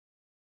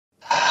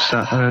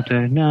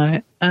Saturday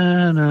night,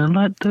 and I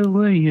like the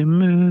way you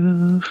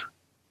move,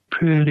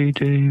 pretty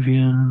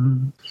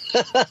Davian.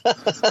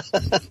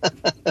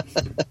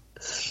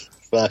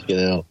 Fucking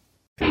hell.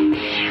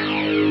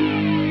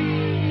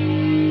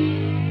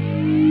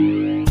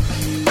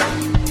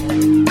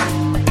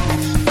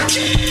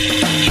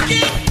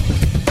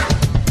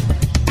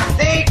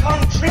 They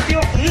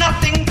contribute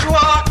nothing to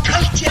our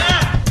culture.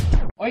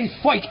 I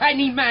fight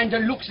any man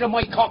that looks at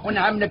my cock when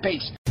I'm in the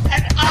base.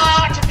 And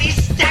are to be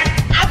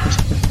stamped out.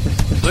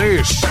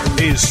 This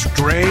is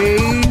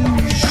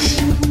Strange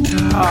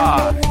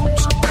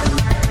Times.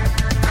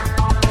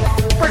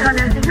 What on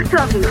earth are you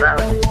talking about?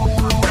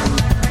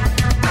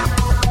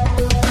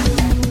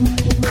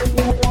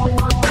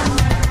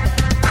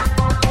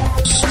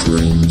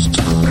 Strange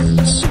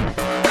Times.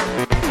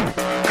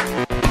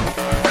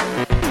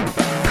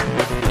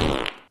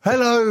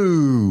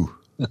 Hello!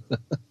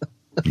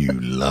 You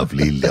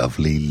lovely,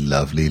 lovely,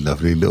 lovely,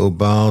 lovely little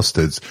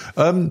bastards.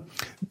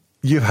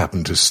 You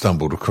happen to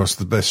stumbled across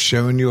the best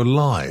show in your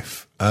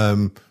life.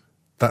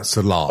 That's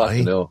a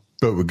lie,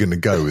 but we're going to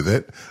go with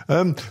it.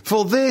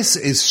 For this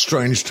is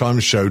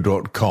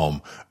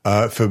strangetimeshow.com.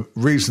 For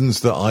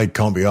reasons that I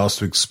can't be asked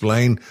to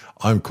explain,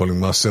 I'm calling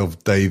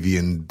myself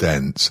Davian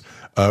Dent.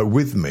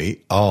 With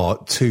me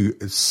are two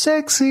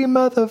sexy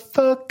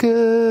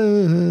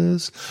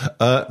motherfuckers.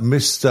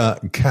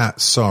 Mr. Cat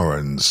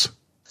Sorens.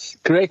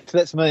 Correct,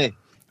 that's me.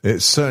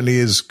 It certainly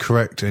is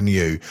correct in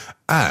you.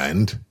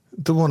 And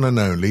the one and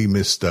only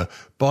Mr.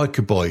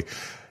 Biker Boy,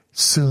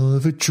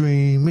 Silver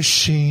Dream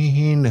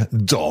Machine,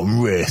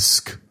 Dom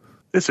Risk.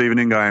 This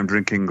evening I am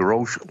drinking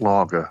Grolsch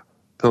Lager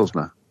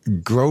Pilsner.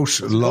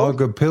 Grolsch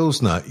Lager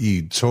Pilsner,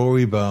 you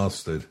Tory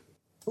bastard.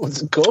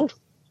 What's it called?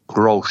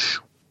 Grolsch.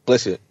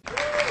 Bless you.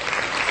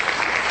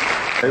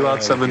 Who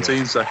had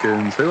 17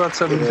 seconds? Who had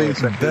 17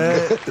 seconds?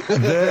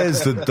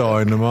 There's the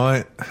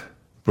dynamite.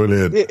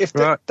 Brilliant. Yeah, if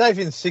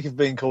Davian's sick of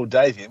being called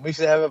Davian, we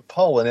should have a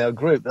poll in our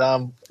group.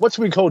 What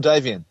should we call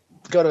Davian?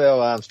 Go to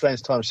our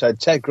Strange Time Show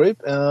chat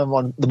group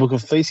on the Book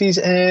of Feces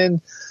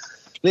and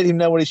let him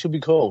know what he should be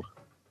called.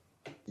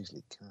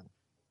 Usually can't.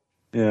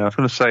 Yeah, I was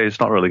going to say it's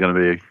not really going to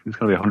be. It's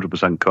going to be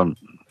 100% cunt.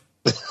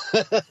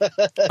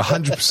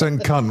 100%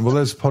 cunt. Well,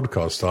 there's a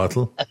podcast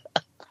title.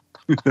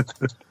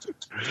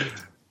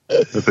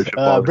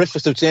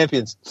 Breakfast of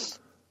Champions.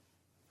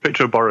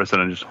 Picture of Boris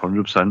and just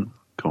 100%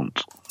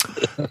 cunt.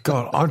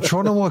 God, I'm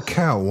trying to work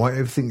out why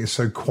everything is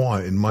so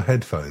quiet in my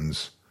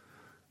headphones.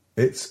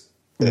 It's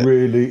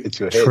really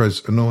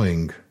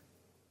annoying.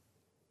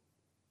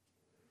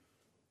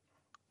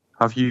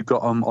 Have you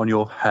got them on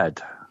your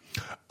head?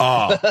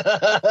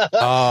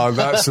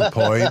 That's the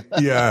point.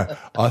 Yeah,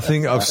 I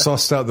think I've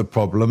sussed out the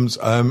problems.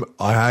 I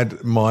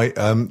had my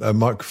a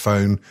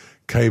microphone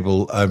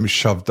cable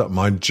shoved up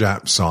my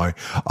Jap's eye.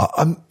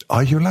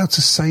 Are you allowed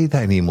to say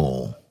that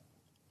anymore?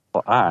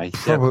 Well, aye.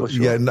 Probably,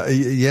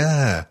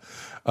 yeah.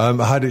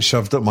 I had it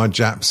shoved up my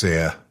Jap's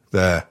ear.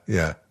 There,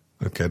 yeah.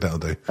 Okay, that'll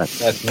do.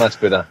 That's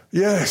much better.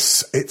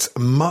 Yes, it's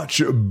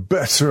much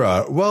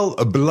better. Well,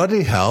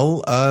 bloody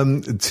hell,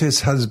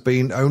 Tis has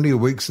been only a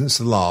week since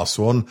the last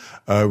one,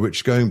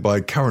 which, going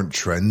by current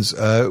trends,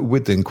 we're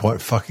doing quite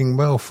fucking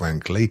well,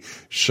 frankly.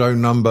 Show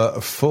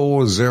number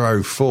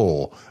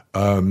 404.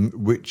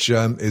 Which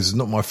is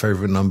not my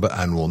favourite number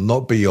and will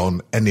not be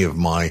on any of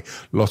my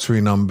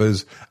lottery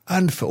numbers.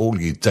 And for all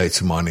you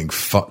data mining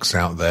fucks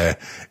out there,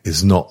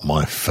 is not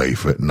my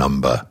favourite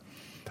number.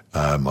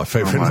 My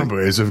favourite number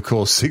is, of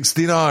course,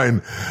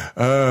 69.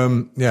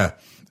 Yeah.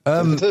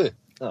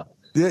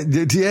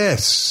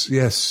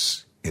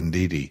 Yes,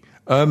 indeedy.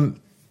 So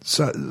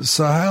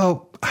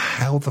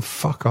how the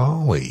fuck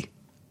are we?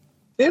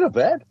 Yeah, not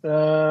bad.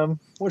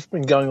 What's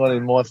been going on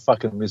in my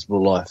fucking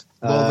miserable life?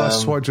 Well,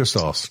 that's what I just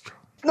asked.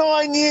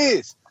 9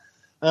 years!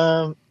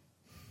 Yeah,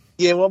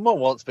 well, my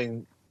wallet's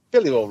been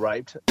fairly well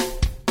raped.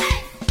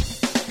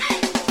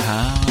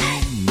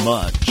 How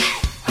much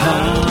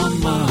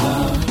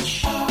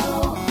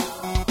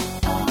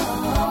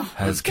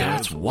has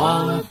Cat's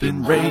wallet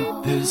been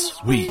raped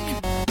this week?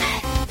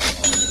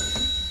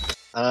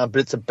 But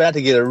it's about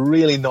to get a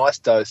really nice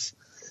dose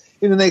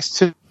in the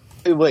next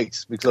 2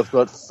 weeks because I've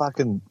got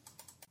fucking...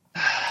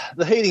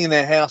 The heating in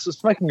our house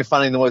is making a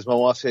funny noise. My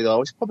wife said,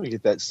 we should probably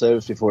get that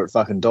serviced before it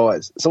fucking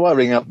dies. So I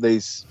ring up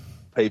these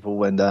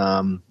people and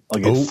I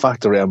get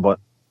fucked around by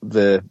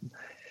the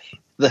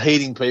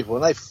heating people,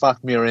 and they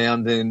fuck me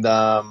around. And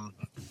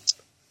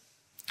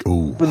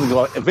when the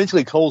guy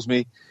eventually calls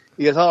me,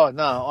 he goes, "Oh,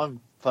 no,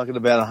 I'm fucking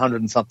about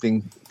 100 and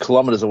something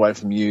kilometres away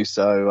from you,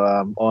 so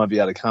I won't be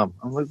able to come."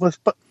 I'm like, well,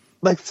 but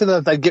they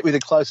said they'd get me the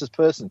closest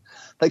person.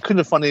 They couldn't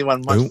have found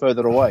anyone much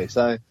further away,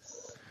 so...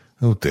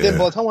 Oh dear. Then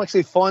by the time I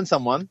actually find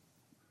someone,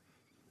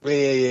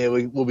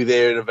 we'll be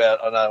there in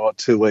about,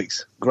 2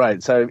 weeks.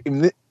 Great. So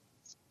in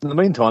the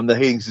meantime, the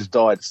heating's just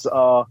died. It's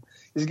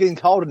getting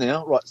colder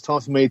now. Right, it's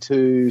time for me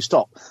to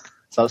stop.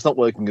 So it's not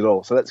working at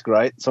all. So that's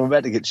great. So I'm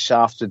about to get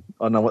shafted.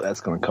 I know what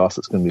that's going to cost.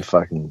 It's going to be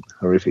fucking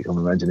horrific, I'm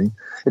imagining.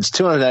 It's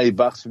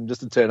 $280 from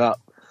just to turn up.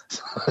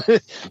 So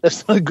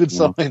that's not a good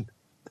sign.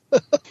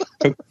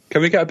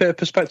 Can we get a bit of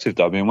perspective,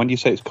 though? I mean, when you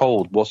say it's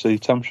cold, what's the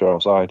temperature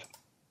outside?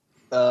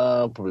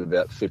 Probably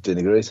about 15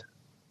 degrees.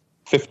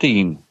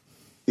 15?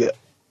 Yeah.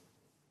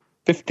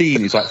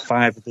 15 is like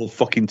 5 above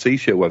fucking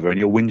T-shirt weather, and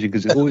you're whinging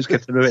because it always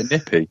gets a bit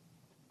nippy.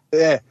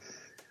 Yeah.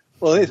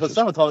 Well, it is. But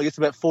summertime it gets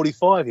about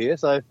 45 here,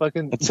 so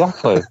fucking...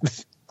 Exactly.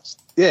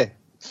 Yeah.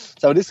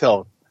 So it is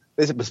cold.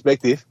 There's a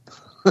perspective.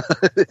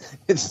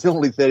 It's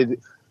normally 30...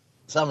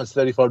 Summer's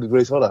 35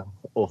 degrees hotter,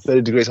 or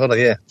 30 degrees hotter,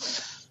 yeah.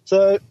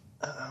 So...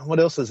 what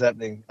else is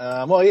happening?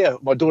 Well, yeah,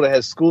 my daughter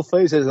has school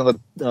fees. There's another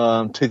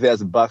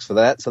 $2,000 for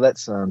that, so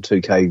that's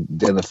 $2,000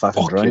 down the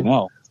fucking drain.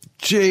 Hell.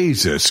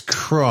 Jesus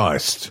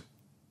Christ!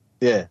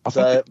 Yeah,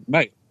 I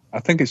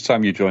think it's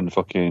time you join the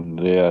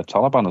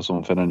Taliban or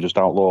something and just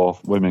outlaw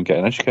women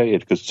getting educated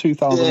because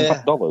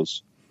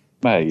 $2,000,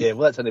 mate. Yeah,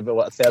 well, that's only about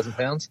what,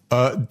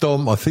 £1,000.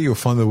 Dom, I think you'll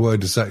find the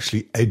word is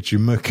actually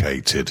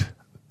edumacated.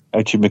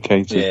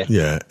 Edumacated,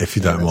 yeah, if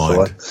you don't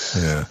mind.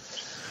 Yeah.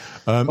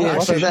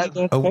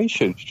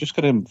 She's just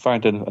going to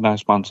find a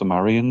nice man to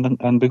marry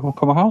and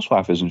become a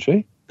housewife, isn't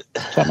she?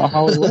 Is that not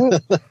how it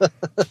works?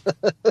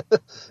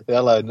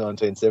 Hello,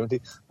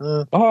 1970.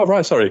 Oh,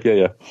 right, sorry.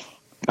 Yeah.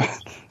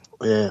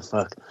 Yeah,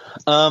 fuck.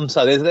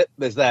 So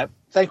there's that.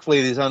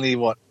 Thankfully, there's only,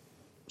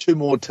 2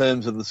 more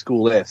terms of the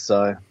school left,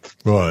 so...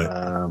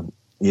 Right.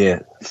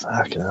 Yeah,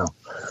 fucking hell.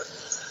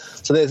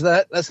 So there's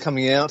that. That's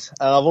coming out.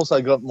 I've also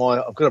got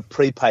a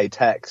prepaid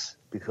tax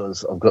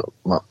because I've got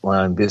my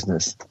own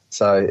business.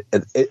 So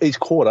each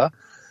quarter,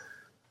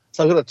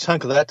 so I've got a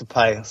chunk of that to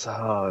pay.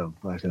 So,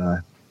 fucking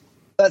hell.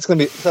 That's going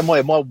to be... So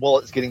my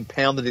wallet's getting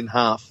pounded in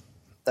half.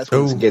 That's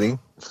what it's getting.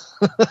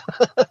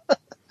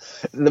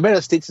 The amount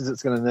of stitches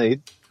it's going to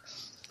need.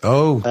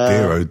 Oh,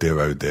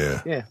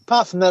 dear. Yeah.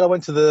 Apart from that, I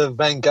went to the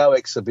Van Gogh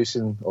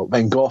exhibition, or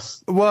Van Gogh.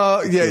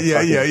 Well,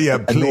 yeah.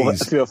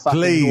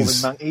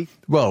 Please. Northern monkey.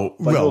 Well,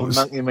 Northern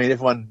monkey, I mean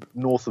everyone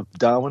north of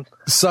Darwin.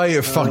 Say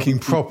it fucking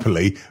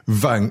properly.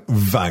 Van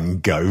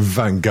Gogh.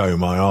 Van Gogh,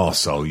 my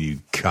arsehole,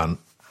 you cunt.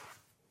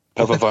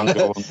 Have a Van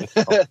Gogh on this.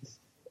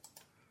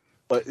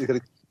 But you're going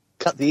to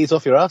cut the ears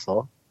off your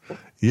arsehole?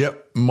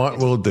 Yep, might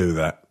well do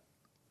that.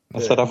 I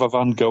said have a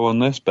Van Gogh on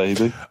this,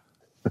 baby.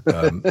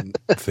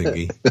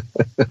 Thingy.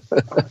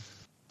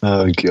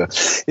 Oh god.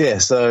 Yeah,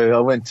 so I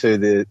went to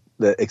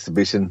the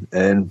exhibition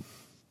and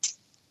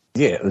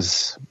it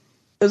was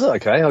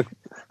okay.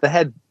 They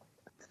had,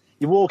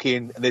 you walk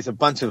in and there's a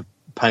bunch of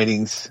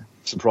paintings,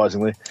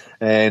 surprisingly,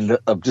 and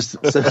I'm just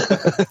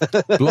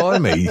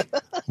blimey.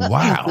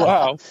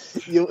 Wow.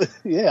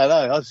 Yeah, I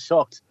know, I was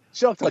shocked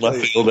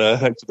Left field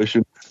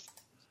exhibition.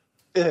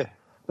 Yeah.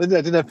 I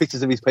didn't have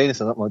pictures of his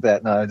penis or nothing like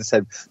that. No, I just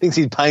had things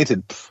he'd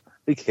painted.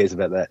 Who cares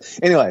about that?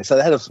 Anyway, so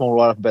they had a small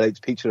write-up about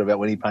each picture, about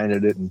when he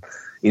painted it and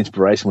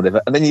inspiration,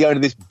 whatever. And then you go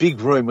into this big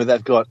room where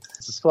they've got,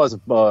 it's the size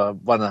of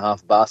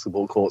 1.5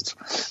 basketball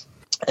courts.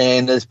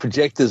 And there's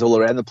projectors all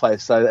around the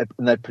place. So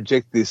they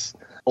project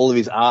all of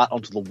his art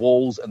onto the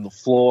walls and the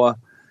floor.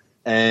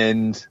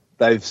 And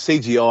they've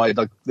CGI'd,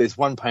 like there's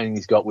one painting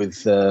he's got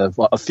with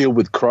a field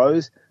with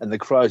crows, and the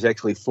crows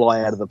actually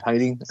fly out of the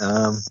painting.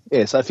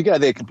 Yeah, so if you go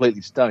there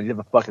completely stoned, you have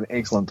a fucking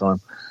excellent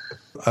time.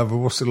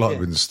 What's it like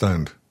being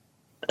stoned?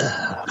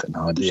 I've got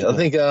no idea. I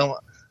think...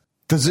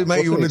 does it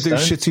make you want to do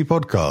shitty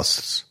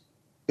podcasts?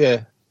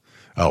 Yeah.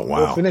 Oh, wow.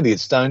 Well, if we need to get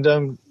stoned,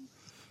 tell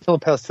the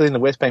Palestinian the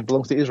West Bank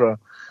belongs to Israel.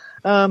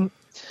 Go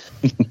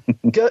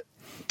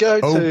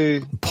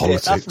to...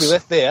 politics. Yeah, after we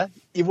left there,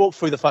 you walk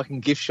through the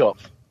fucking gift shop.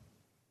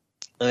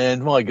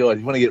 And, my God,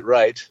 you want to get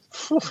raped,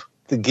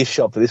 the gift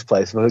shop for this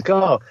place. I'm like,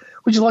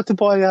 would you like to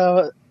buy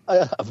a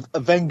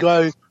Van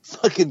Gogh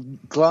fucking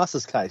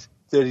glasses case?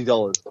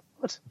 $30.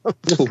 What?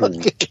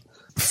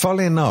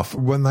 Funnily enough,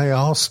 when they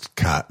asked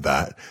Kat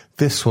that,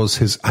 this was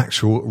his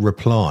actual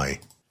reply.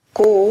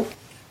 Go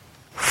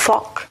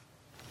fuck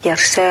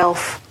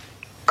yourself,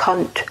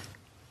 cunt.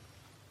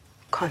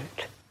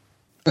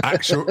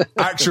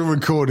 Actual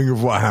recording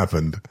of what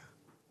happened.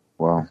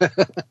 Wow.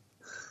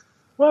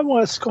 Why am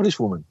I a Scottish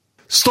woman?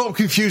 Stop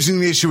confusing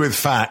the issue with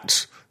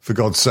facts, for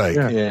God's sake.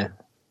 Yeah.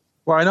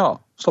 Why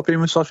not? Stop being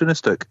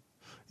misogynistic.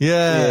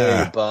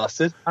 Yeah, you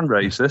bastard. And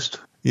racist.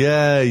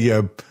 Yeah,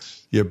 you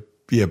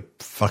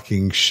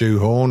fucking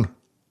shoehorn.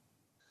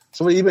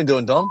 So what have you been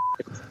doing, Dom?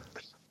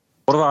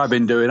 What have I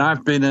been doing?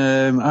 I've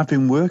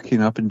been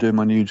working. I've been doing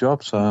my new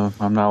job. So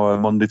I'm now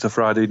Monday to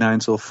Friday, 9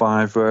 till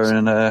 5,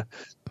 wearing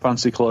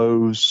fancy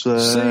clothes. See,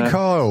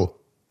 Kyle.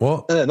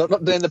 What?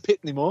 Not down the pit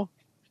anymore.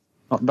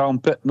 Not down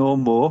pit no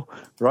more.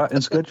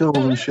 Writing schedules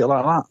and shit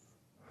like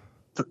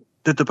that.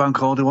 Did the bank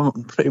holiday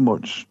one pretty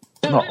much,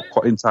 not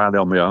quite entirely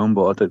on my own,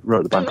 but I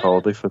wrote the bank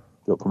holiday for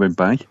the upcoming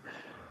bank.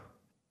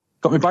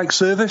 Got my bike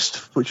serviced,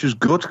 which is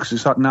good because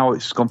it's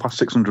gone past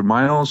 600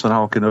 miles, and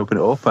now I can open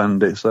it up,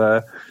 and it's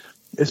not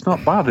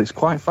bad. It's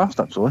quite fast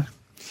actually.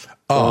 So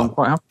I'm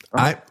quite happy.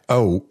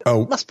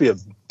 It must be a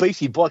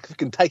beefy bike that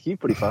can take you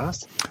pretty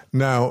fast.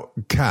 Now,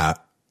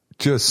 Kat,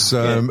 just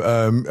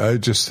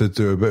to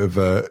do a bit of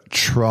a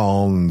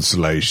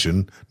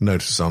translation.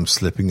 Notice I'm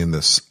slipping in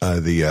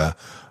the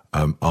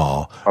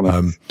are.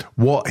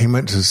 What he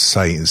meant to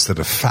say instead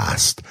of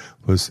fast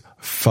was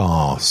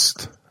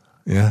fast.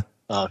 Yeah?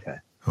 Oh, okay.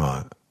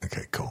 Right.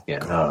 Okay, cool. Yeah,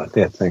 cool. all right.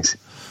 Yeah, thanks.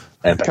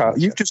 Kat,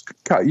 you've just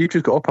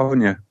got up,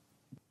 haven't you?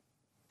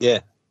 Yeah.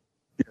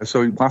 Yeah.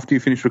 So after you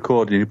finish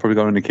recording, you're probably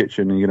going in the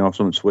kitchen and you're going to have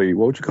something sweet.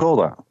 What would you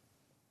call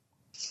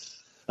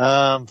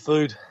that?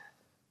 Food.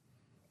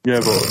 Yeah,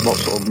 but what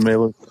sort of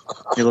meal of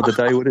the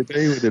day would it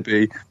be? Would it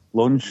be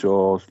lunch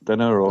or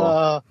dinner or?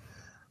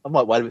 I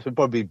might wait a bit. It'd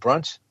probably be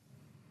brunch.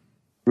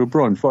 For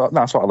brunch? Well,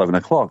 that's like 11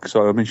 o'clock.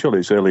 So, I mean, surely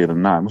it's earlier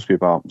than that. It must be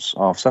about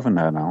 7:30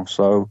 there now.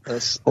 So,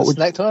 That's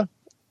snack time?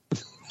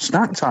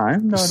 Snack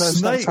time? No,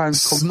 snack time.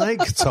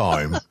 Snake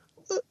time.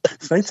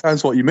 Snake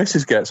time's what your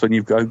missus gets when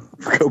you go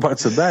back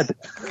to bed.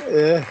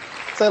 Yeah.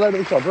 Say hello to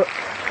the club, bro.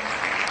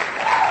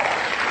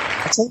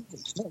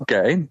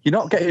 You're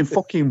not getting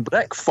fucking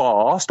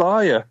breakfast,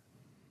 are you?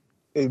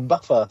 In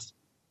Buckfast.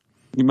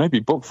 You may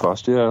be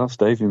Buckfast, yeah. That's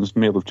Davian's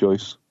meal of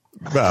choice.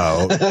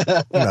 Well,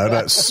 no,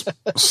 that's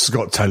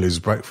Scott Taylor's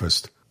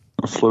breakfast.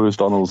 Lewis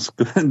Donald's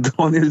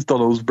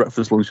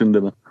breakfast, lunch and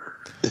dinner.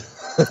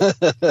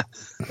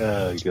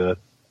 Oh, good.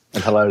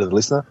 And hello to the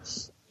listener.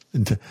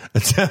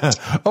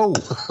 Oh,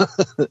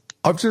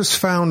 I've just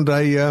found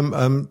a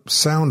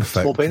sound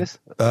effect. Small penis?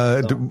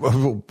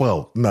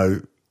 Well,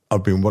 no,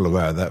 I've been well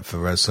aware of that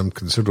for some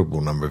considerable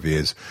number of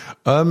years.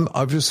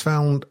 I've just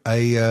found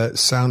a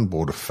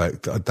soundboard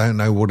effect. I don't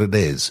know what it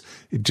is.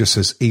 It just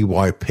says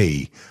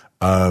EYP.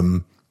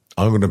 I'm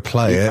going to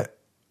play it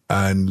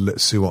and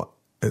let's see what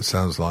it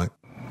sounds like.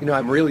 You know,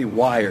 I'm really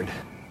wired.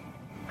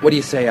 What do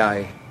you say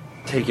I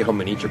take you home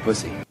and eat your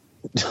pussy?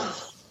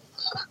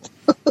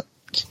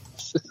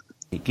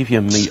 Give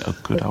your meat a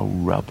good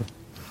old rub.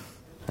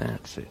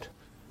 That's it.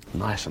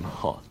 Nice and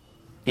hot.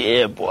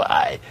 Yeah,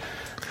 boy.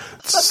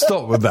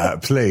 Stop with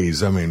that,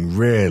 please. I mean,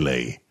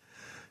 really.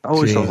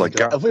 Always sounds like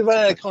Have we run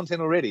out of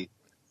content already?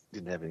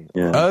 Didn't have any.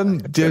 Yeah.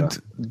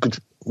 Good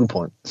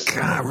point.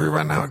 God, we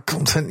ran out of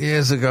content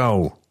years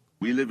ago.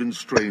 We live in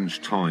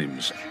strange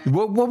times.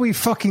 What we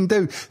fucking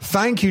do?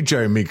 Thank you,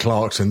 Jeremy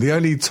Clarkson. The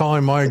only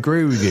time I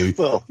agree with you,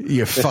 Well,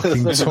 you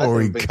fucking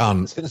Tory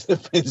cunt. Since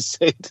it's been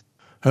said.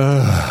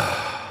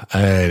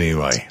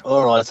 Anyway.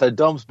 All right, so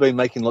Dom's been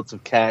making lots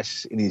of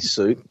cash in his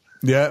suit.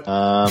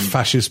 Yeah.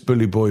 Fascist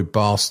bully boy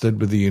bastard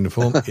with the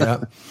uniform.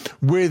 Yeah.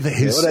 With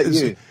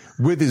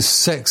his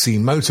sexy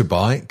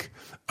motorbike.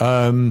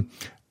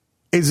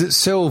 Is it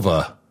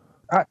silver?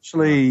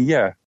 Actually,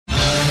 yeah.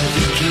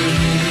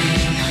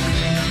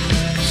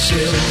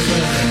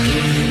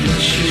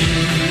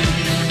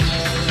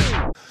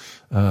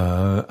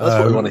 That's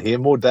what we want to hear.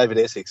 More David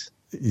Essex.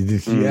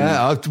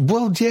 Yeah.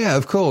 Well, yeah,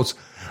 of course.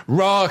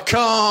 Rock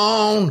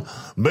on,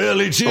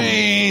 Billie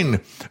Jean.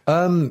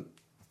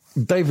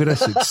 David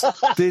Essex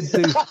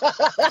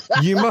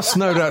you must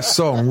know that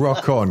song,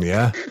 Rock On,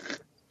 yeah?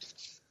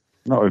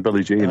 Not with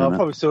Billie Jean. I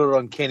probably saw it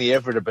on Kenny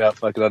Everett about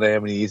fucking I don't know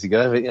how many years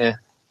ago, but yeah.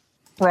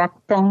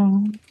 Rock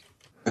on.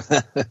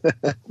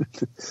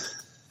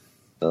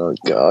 Oh,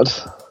 God.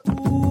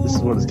 This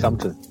is what it's come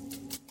to.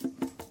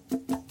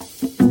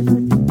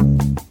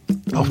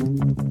 Oh,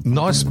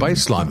 nice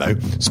bass line, though.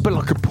 It's a bit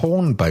like a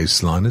porn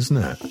bass line, isn't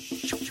it?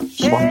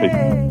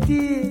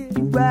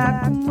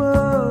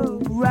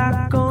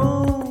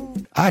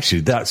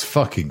 Actually, that's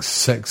fucking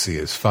sexy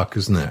as fuck,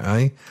 isn't it,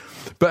 eh?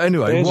 But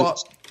anyway,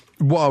 what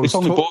I was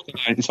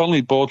it's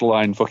only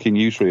borderline fucking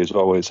usury as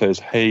well, where it says,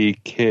 "Hey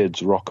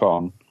kids, rock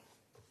on."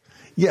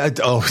 Yeah.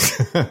 Oh,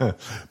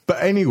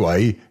 but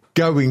anyway,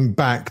 going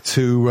back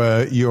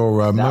to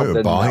your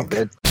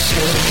motorbike.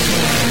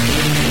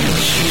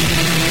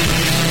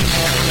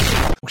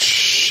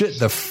 Shit,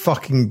 the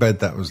fucking bed,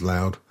 that was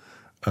loud.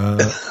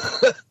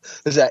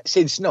 Is that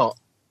Sid Snot?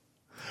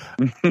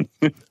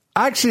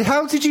 Actually,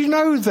 how did you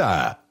know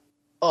that?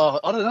 Oh,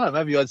 I don't know.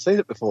 Maybe I'd seen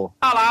it before.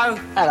 Hello.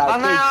 Hello,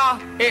 And now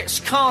it's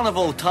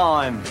carnival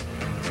time.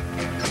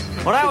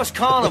 Well, that was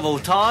carnival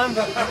time.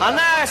 And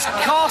now it's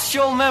cast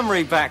your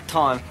memory back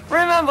time.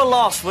 Remember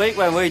last week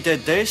when we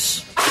did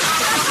this?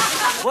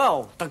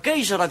 Well, the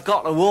geezer that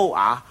got the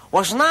water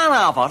was none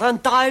other than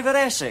David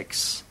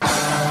Essex.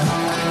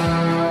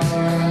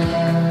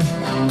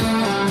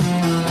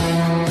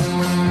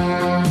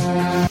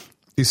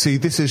 You see,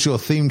 this is your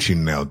theme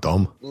tune now,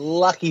 Dom.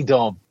 Lucky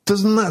Dom.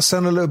 Doesn't that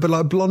sound a little bit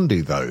like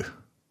Blondie, though?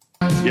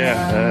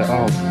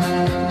 Yeah.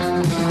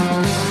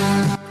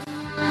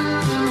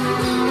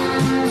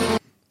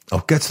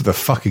 I'll get to the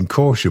fucking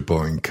course, you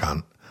boring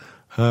cunt.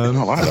 I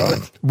like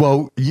that.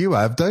 Well, you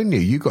have, don't you?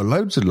 You got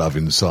loads of love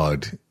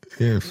inside.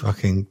 Yeah,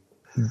 fucking.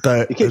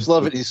 He keeps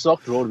loving his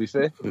sock drawer, to be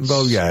fair.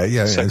 Well, yeah.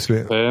 It's a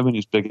bit... and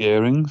his big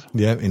earrings.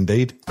 Yeah,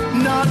 indeed.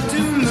 Not to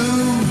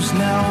lose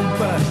now,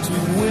 but to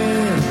win.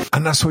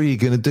 And that's what you're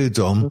going to do,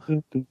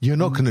 Dom. You're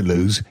not going to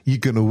lose. You're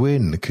going to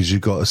win because you've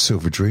got a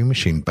Silver Dream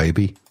Machine,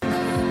 baby.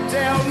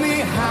 Tell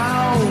me,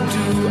 how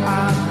do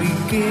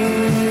I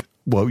begin?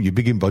 Well, you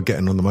begin by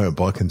getting on the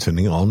motorbike and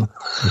turning it on.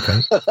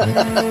 Okay.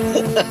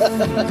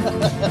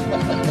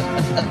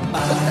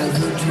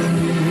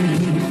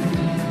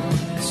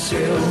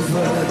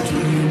 Silver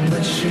Dream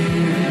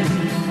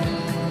Machine.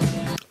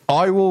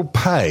 I will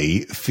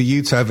pay for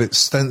you to have it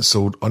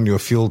stenciled on your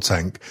fuel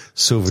tank,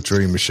 Silver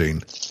Dream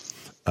Machine.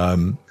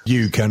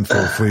 You can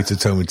feel free to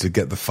tell me to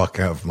get the fuck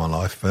out of my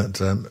life,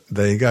 but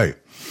there you go.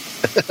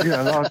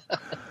 Yeah,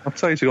 I'll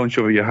tell you to go and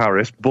shove it your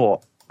Harris,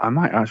 but I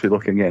might actually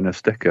look at getting a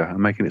sticker and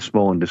making it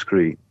small and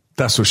discreet.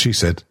 That's what she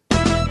said.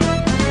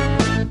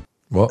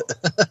 What?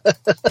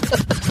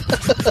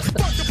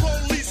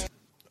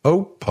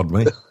 Oh, pardon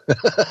me.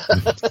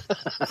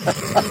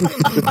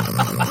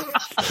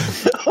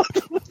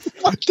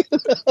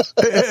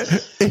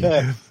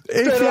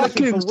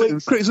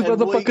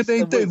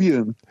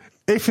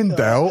 If in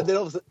doubt,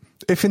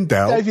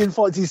 Davian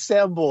finds his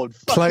soundboard.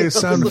 Play a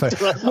sound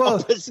effect. Well,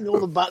 I'm pressing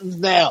all the buttons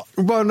now.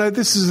 Well, no,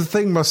 this is the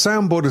thing. My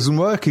soundboard isn't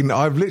working.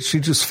 I've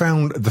literally just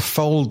found the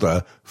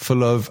folder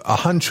full of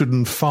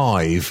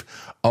 105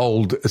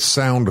 old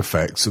sound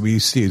effects that we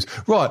used to use.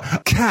 Right,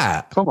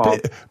 Cat. Come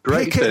on.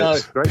 Great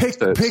tips.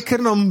 Pick a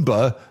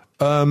number.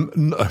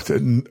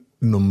 Fucking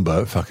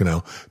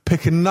hell.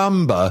 Pick a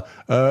number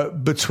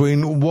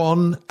between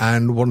 1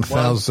 and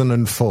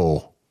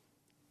 1004.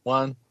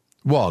 1.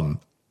 1.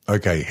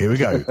 Okay, here we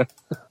go.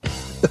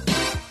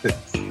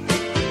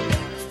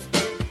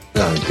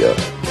 Oh, God.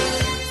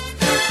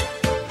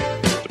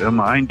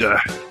 Reminder.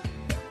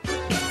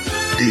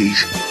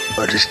 These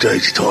are the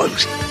stage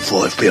times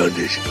 5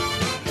 pounders.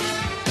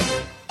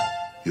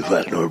 You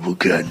vulnerable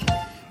gun.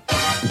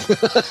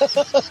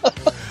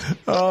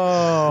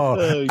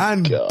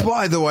 And God.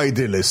 By the way,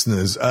 dear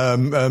listeners,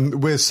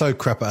 we're so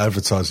crap at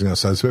advertising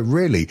ourselves, but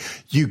really,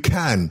 you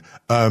can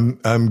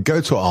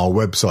go to our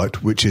website,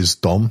 which is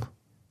Dom.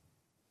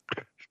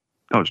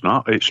 No, it's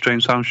not. It's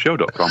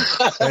strangesoundshow.com.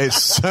 It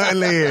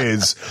certainly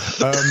is.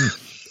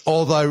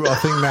 Although I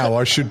think now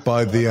I should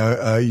buy the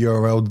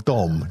URL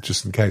Dom,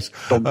 just in case.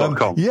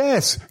 Dom.com.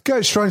 Yes,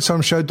 go to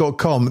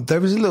strangesoundshow.com.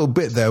 There is a little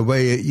bit there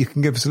where you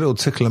can give us a little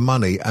tickle of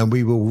money and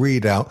we will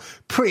read out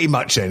pretty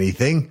much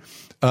anything.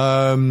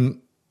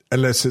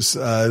 Unless it's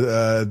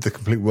the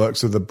complete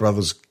works of the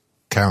Brothers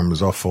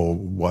Karamazov or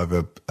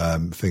whatever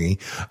thingy.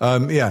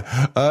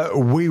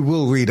 We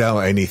will read out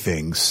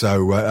anything.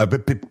 So,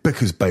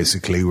 because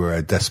basically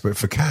we're desperate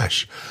for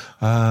cash.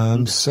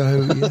 Right,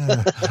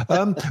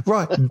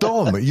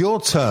 Dom, your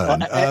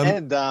turn.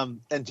 And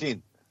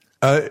gin.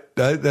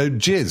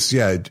 Jizz,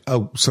 yeah.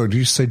 Oh, sorry, did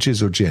you say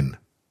jizz or gin?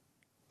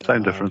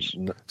 Same difference.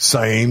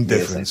 Same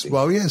difference.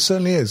 Well, yeah, it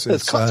certainly is.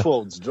 It's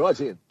Cotswolds, dry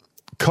gin.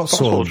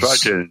 Cotswolds. Dry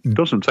gin.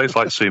 Doesn't taste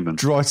like semen.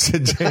 Dry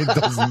gin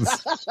doesn't.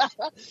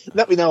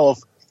 That we know of.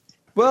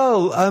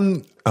 Well,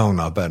 oh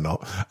no, I better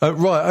not.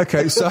 Right,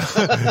 okay, so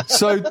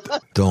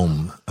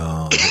Dom,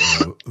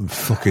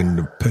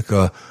 fucking pick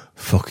a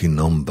fucking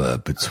number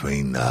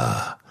between 1,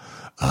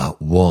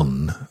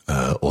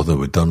 although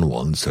we've done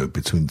 1, so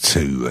between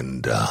 2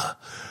 and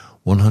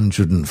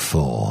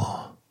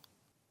 104.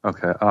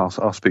 Okay,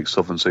 I'll speak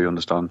Southern so you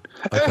understand.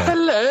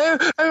 Okay.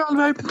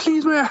 Hello,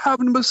 please may I have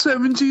number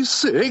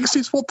 76?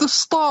 It's what the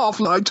staff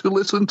like to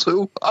listen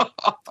to.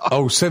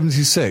 Oh,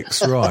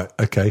 76, right,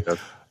 okay.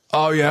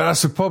 Oh, yeah,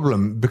 that's a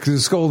problem, because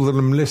it's got all of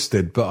them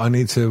listed, but I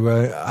need to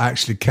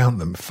actually count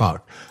them.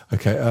 Fuck.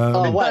 Okay. Wait,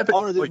 I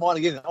want to do mine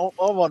again. I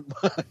want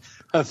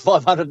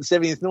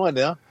 579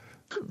 now.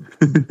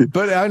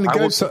 But it only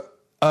goes to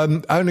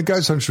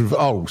 100.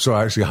 Oh,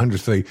 sorry, actually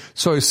 103.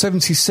 Sorry,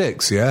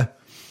 76, yeah?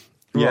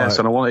 Yes, right.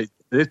 And I want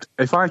it.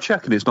 If I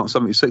check and it's not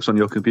 76 on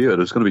your computer,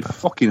 there's going to be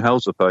fucking hell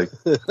to pay.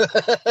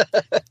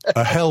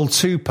 A hell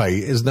to pay,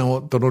 isn't that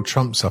what Donald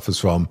Trump suffers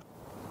from?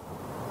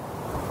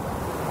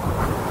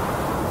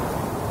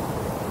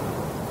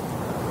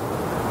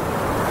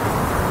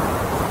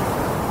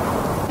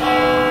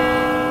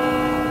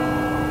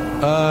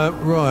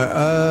 Right.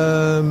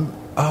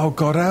 Oh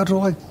God, how do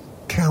I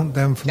count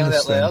down from count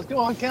this out thing? loud. Go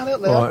on, count out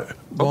loud. Right.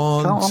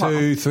 1,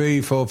 2,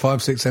 3, 4,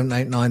 5, 6, 7,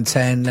 8, 9,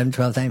 10, 11,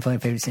 12, 13, 14,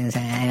 15, 16,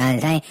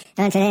 17,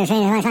 18,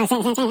 19,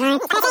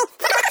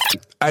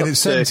 and it's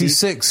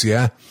 76,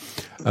 yeah?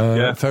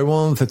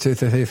 31, 32,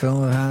 33,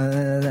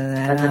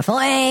 34,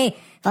 40.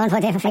 1,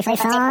 2, 3, 4,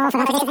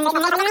 5, 6,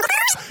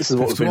 This is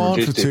what we've been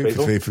reduced to,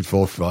 people. 3,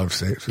 4, 5,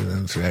 6,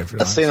 7, 8, 9,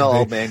 I've seen an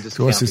old man just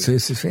counting.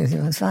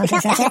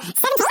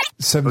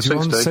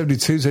 71,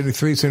 72,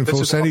 73,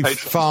 74,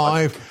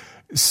 75,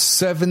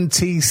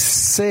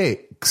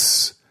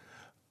 76.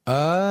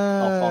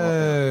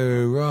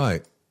 Oh,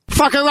 right.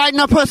 Fucker right in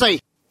the pussy.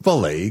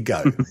 Well, there you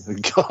go.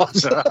 God.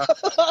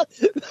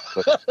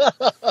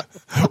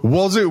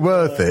 Was it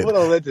worth it? What a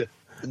legend.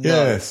 No.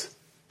 Yes.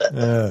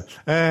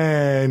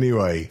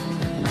 Anyway.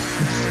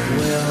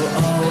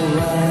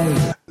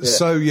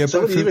 So what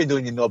have you been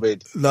doing, you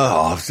knobhead?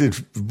 No,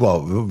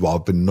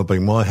 I've been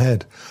knobbing my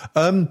head.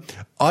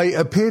 I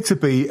appear to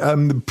be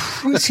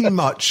pretty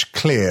much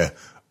clear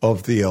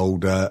of the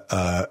old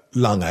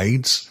lung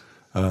AIDS.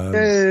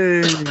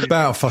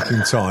 About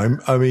fucking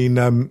time. I mean,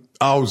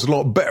 I was a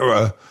lot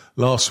better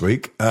last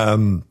week.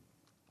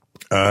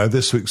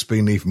 This week's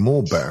been even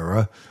more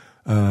better.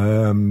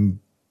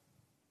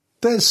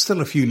 There's still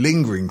a few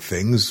lingering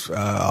things.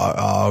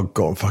 I've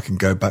got to fucking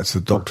go back to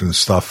the doctor and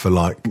stuff for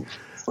like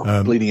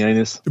Bleeding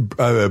anus.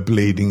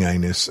 Bleeding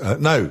anus.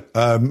 No,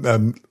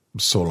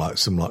 sort of like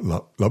some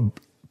like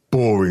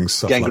boring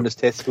stuff. Gangrenous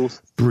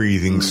testicles.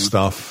 Breathing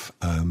stuff,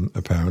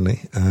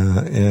 apparently.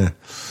 Yeah.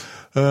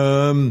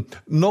 Not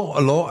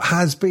a lot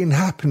has been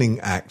happening,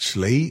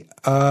 actually.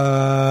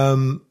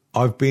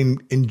 I've been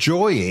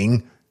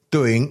enjoying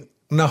doing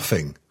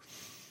nothing,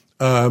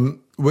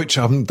 which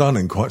I haven't done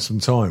in quite some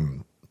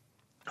time.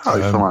 Oh,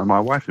 you sound like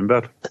my wife in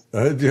bed.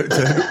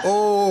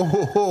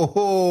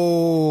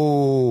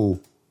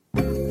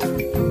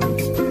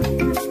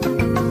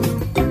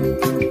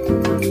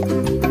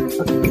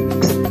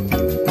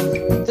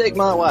 Take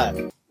my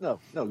wife. No,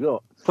 go on.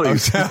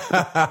 Please.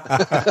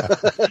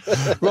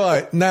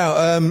 Right,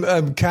 now,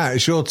 Kat,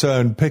 it's your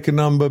turn. Pick a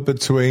number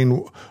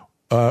between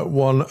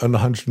 1 and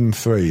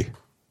 103.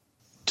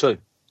 2.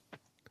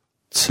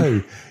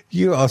 2.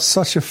 You are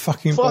such a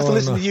fucking... If I have to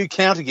listen to you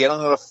count again, I'm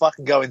going to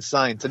fucking go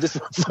insane. So just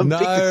pick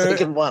the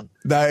second one.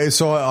 No, it's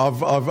all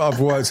right.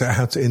 I've worked out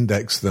how to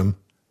index them.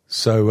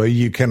 So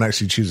you can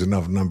actually choose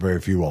another number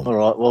if you want. All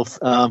right, well,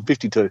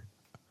 52.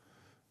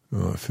 All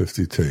right,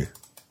 52.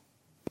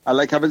 I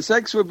like having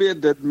sex with a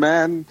dead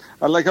man.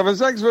 I like having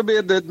sex with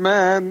a dead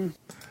man.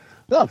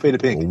 Oh, Peter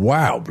Pink.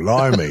 Wow,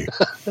 blimey.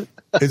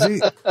 Is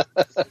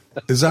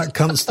that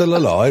cunt still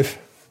alive?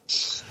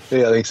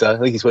 Yeah, I think so. I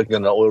think he's working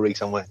on an oil rig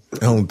somewhere.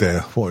 Oh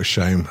dear, what a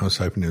shame. I was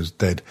hoping he was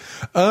dead.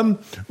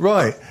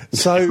 Right,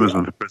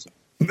 so...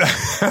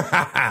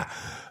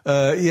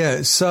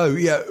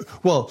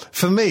 well,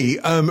 for me,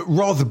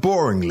 rather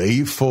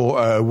boringly,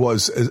 for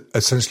was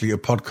essentially a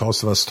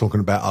podcast of us talking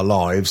about our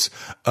lives,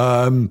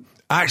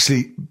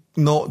 actually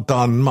not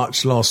done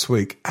much last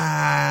week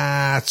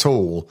at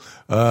all.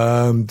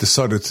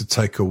 Decided to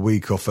take a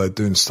week off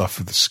doing stuff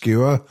with the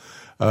skewer.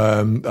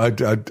 I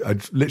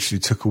literally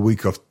took a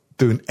week off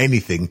doing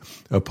anything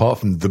apart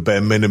from the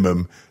bare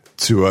minimum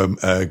to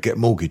get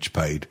mortgage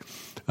paid.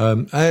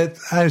 And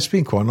it's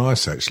been quite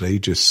nice, actually,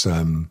 just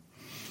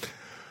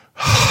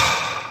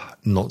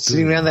not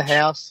sitting around much. the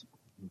house,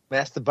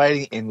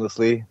 masturbating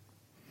endlessly.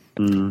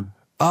 Not sitting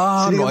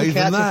on the even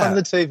couch in that. front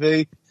of the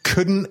TV.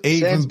 Couldn't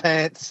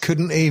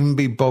even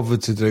be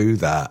bothered to do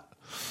that.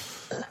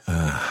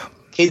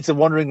 Kids are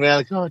wandering around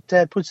like, oh,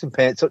 Dad, put some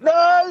pants on.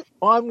 No!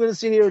 I'm going to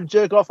sit here and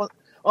jerk off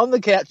on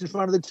the couch in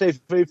front of the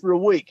TV for a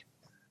week.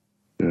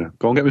 Yeah,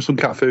 go and get me some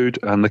cat food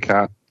and the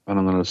cat, and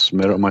I'm going to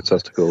smear it on my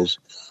testicles.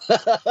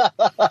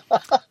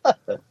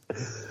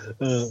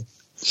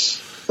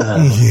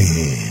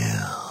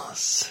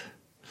 Yes.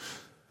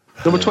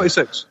 Number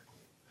 26.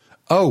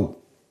 Oh,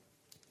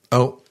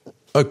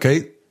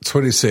 okay.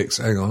 26.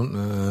 Hang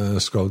on.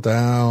 Scroll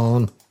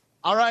down.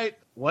 All right.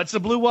 What's a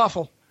blue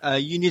waffle?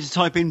 You need to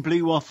type in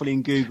blue waffle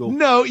in Google.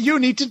 No, you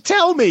need to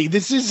tell me.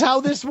 This is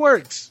how this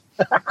works.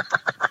 It's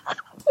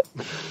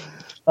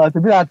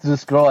a bit hard to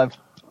describe.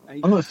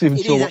 I'm not even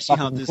sure It is what actually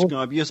hard to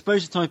describe. You're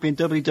supposed to type in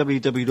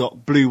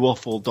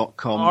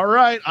www.bluewaffle.com. All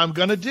right. I'm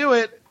going to do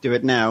it. Do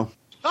it now.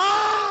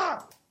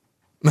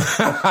 God,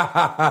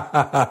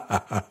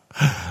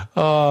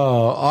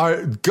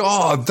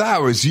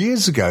 that was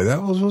years ago.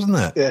 That was, wasn't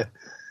it? Yeah.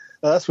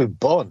 That's with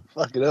Bond.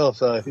 Fucking hell.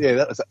 So, yeah,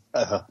 that was...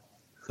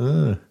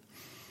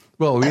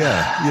 Well,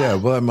 yeah.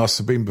 Well, that must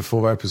have been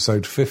before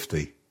episode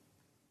 50.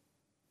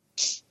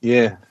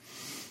 Yeah.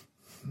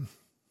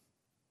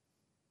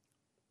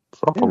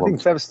 I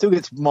think Travis still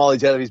gets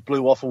mileage out of his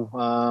blue waffle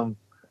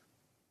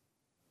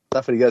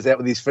stuff when he goes out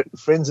with his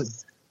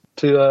friends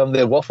to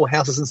their waffle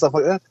houses and stuff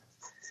like that.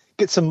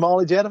 Get some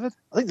mileage out of it.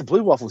 I think the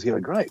blue waffles here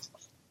are great.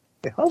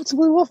 Yeah, it's a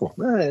blue waffle.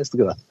 No, it's the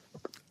good one.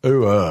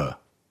 Ooh,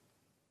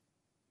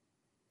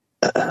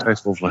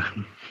 Tastes lovely.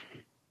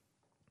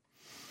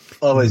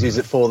 I always use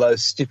it for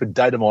those stupid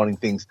data mining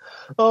things.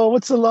 Oh,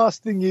 what's the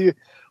last thing the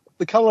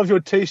colour of your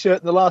T-shirt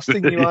and the last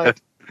thing you ate?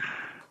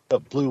 A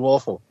blue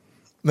waffle.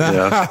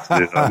 Yeah,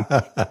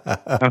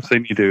 I've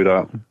seen you do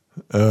that.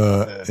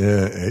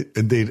 Yeah,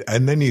 indeed.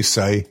 And then you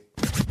say,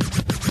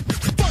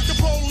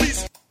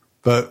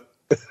 but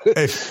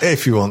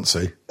if you want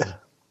to.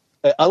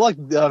 I like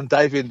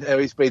David, how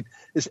he's been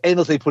just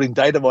endlessly putting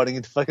data mining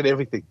into fucking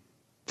everything.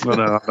 Well,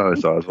 no, I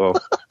noticed that as well.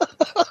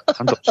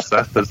 I'm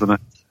upset, isn't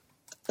it?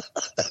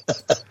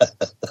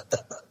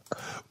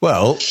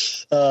 Well,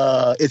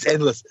 it's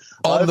endless.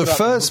 On the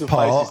first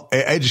part,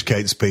 it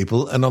educates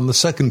people, and on the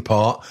second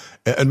part,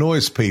 it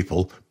annoys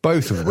people,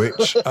 both of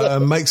which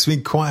makes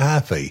me quite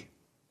happy.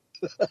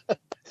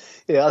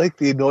 Yeah, I think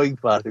the annoying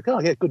part is, oh,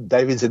 yeah, good,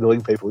 David's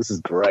annoying people. This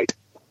is great.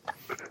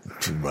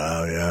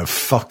 Well, yeah,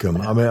 fuck them.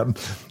 I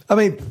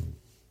mean,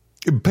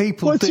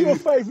 people What's do... your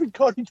favourite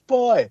cottage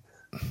pie?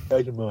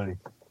 Data mining.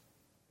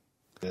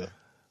 Yeah.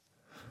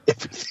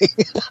 Everything.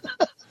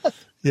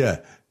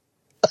 Yeah.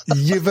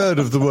 You've heard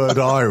of the word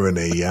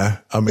irony, yeah?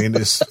 I mean,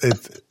 it's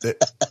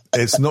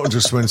not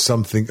just when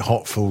something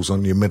hot falls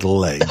on your middle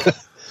leg.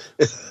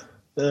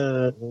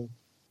 Oh,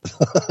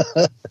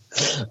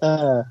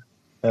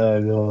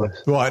 God.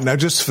 Right, now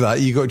just for that,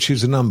 you got to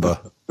choose a number.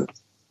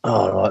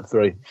 Oh, right,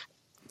 3.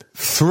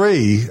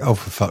 3? Oh,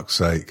 for fuck's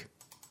sake.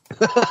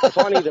 If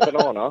I need a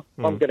banana,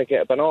 I'm going to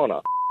get a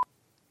banana.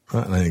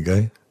 Right, there you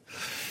go.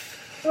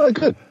 Oh,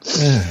 good.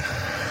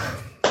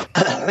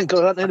 Thank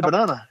God I don't need a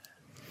banana.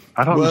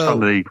 I don't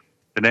understand the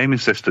naming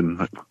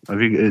system.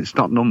 It's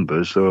not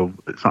numbers, so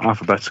it's not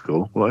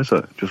alphabetical. What is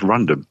it? Just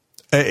random.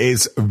 It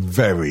is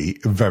very,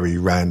 very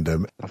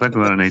random. I think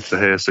I'm going to need to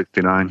hear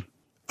 69.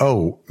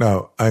 Oh,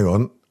 no, hang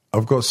on.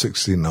 I've got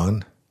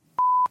 69.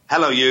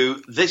 Hello,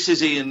 you. This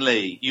is Ian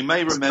Lee. You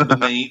may remember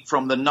me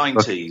from the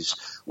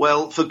 90s.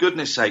 Well, for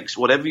goodness sakes,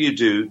 whatever you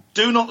do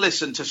not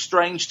listen to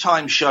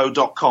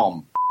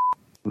strangetimeshow.com.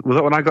 Was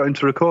that when I got him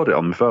to record it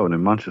on my phone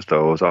in Manchester,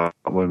 or was that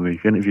when we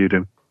interviewed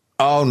him?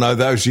 Oh, no,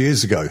 that was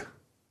years ago.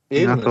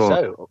 He was on the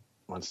show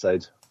on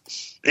stage.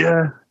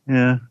 Yeah.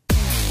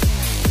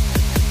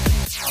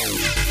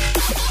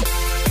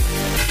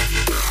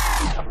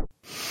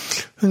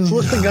 So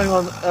what's been going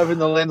on over in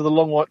the land of the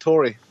long white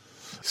Tory?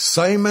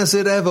 Same as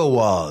it ever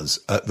was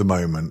at the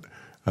moment.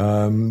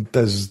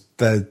 There's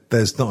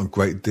not a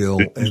great deal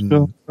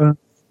in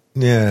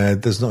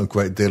there's not a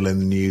great deal in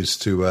the news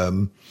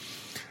to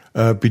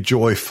be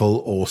joyful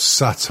or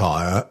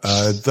satire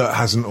that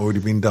hasn't already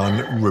been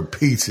done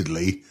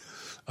repeatedly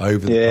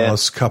over the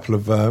past couple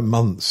of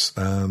months.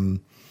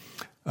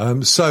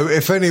 So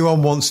if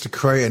anyone wants to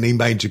create any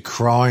major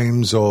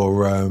crimes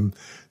or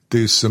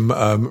do some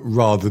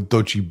rather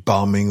dodgy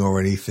bumming or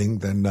anything,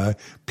 then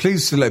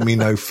please do let me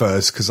know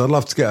first, because I'd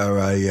love to get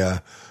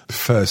a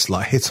first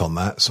hit on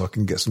that so I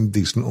can get some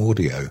decent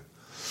audio.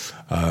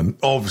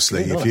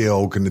 Obviously, if you're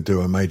all going to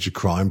do a major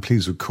crime,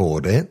 please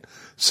record it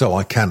so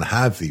I can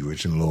have the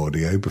original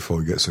audio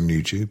before it gets on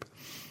YouTube.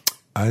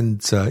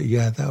 And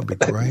that would be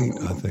great,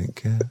 I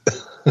think. Yeah.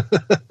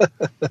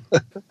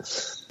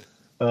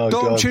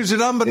 Don't choose a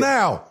number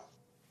now.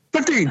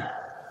 15.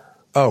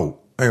 Oh,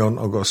 hang on,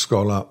 I've got to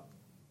scroll up.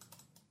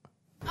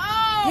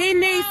 He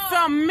needs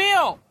some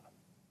milk.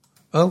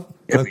 Oh,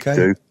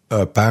 okay.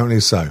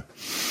 Apparently so.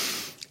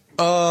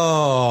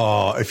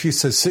 Oh, if you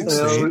said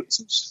 16,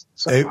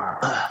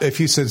 if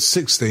you said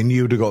 16,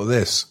 you would have got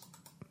this.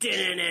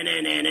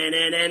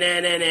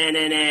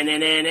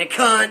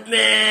 Cunt,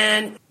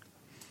 man.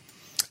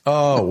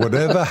 Oh,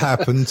 whatever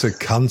happened to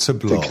Cunter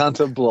Block? To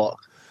Cunter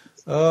Block.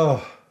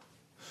 Oh.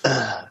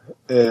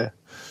 Yeah,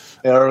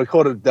 I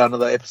recorded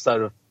another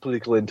episode of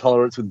Political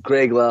Intolerance with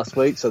Greg last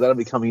week, so that'll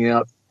be coming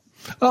out.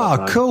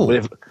 Oh, cool.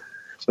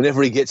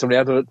 Whenever he gets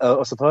around to it,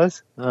 I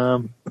suppose.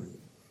 It's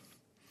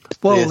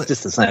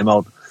just the same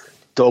old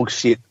dog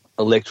shit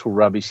electoral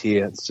rubbish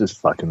here. It's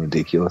just fucking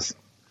ridiculous.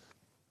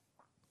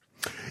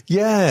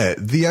 Yeah,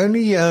 the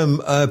only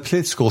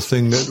political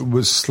thing that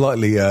was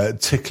slightly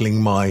tickling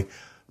my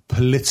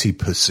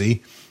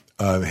politipussy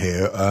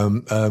here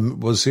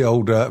was the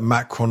old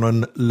Macron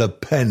and Le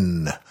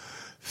Pen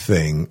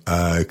thing.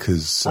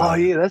 Because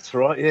yeah, that's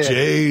right. Yeah,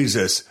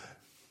 Jesus.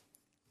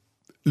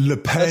 Le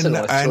Pen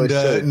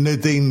and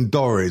Nadine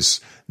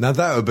Dorries. Now,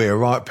 that would be a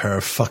right pair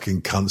of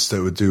fucking cunts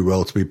that would do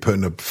well to be put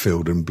in a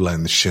field and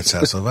blowing the shit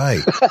out of,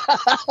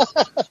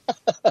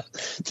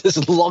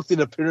 Just locked in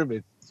a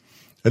pyramid.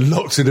 And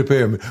locked in a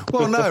pyramid.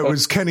 Well, no, it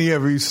was Kenny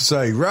ever used to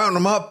say, round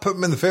them up, put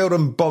them in the field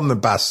and bomb the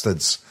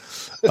bastards.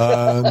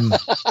 Oh,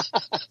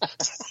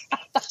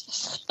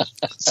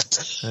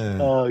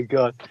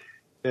 God.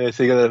 Yeah,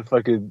 so you got a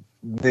fucking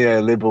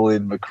neoliberal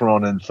in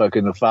Macron and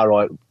fucking a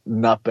far-right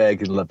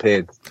nutbag in Le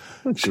Pen.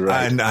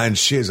 Great. And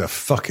she is a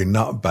fucking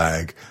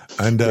nutbag.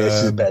 And, she's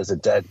as bad as her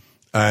dad.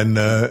 And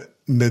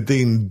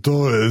Nadine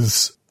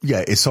Dorries,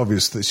 it's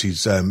obvious that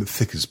she's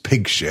thick as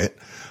pig shit.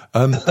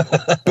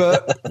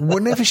 But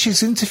whenever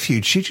she's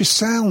interviewed, she just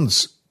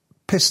sounds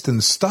pissed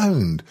and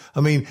stoned. I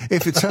mean,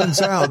 if it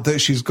turns out that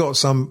she's got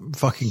some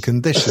fucking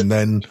condition,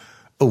 then,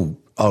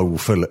 I will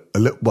feel a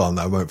little, well,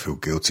 no, I won't feel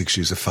guilty because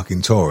she's a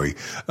fucking Tory.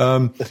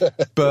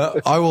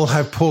 But I will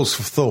have pause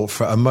for thought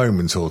for a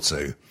moment or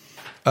two.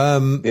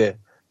 Yeah.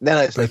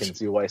 9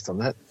 seconds you waste on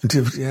that.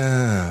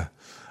 Yeah.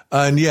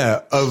 And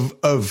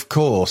of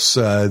course,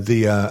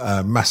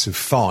 the massive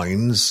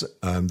fines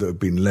that have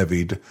been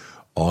levied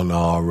on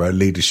our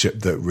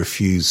leadership that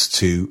refused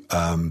to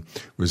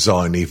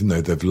resign, even though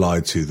they've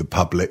lied to the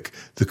public,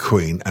 the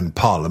Queen and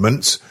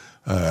Parliament,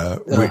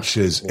 which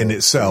is in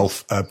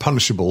itself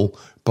punishable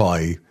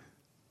by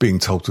being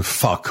told to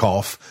fuck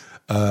off.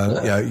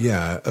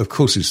 Of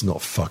course it's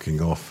not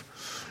fucking off.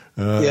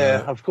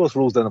 Of course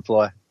rules don't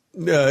apply.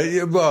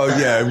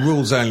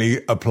 Rules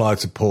only apply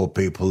to poor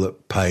people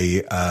that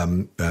pay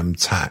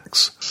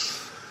tax.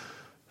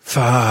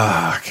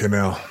 Fucking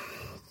hell.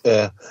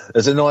 Yeah,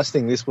 there's a nice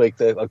thing this week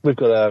that we've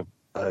got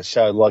a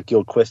show like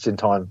Your Question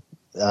Time,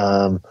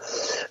 and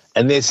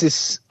there's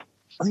this.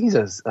 I think he's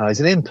an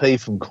MP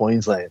from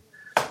Queensland,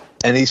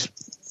 and he's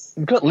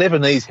got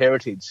Lebanese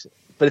heritage.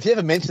 But if you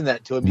ever mention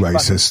that to him, he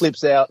fucking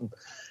flips out,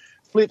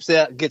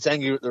 gets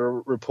angry at the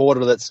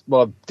reporter that's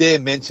dare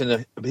mention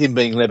of him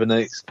being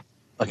Lebanese.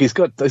 Like he's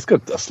got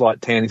a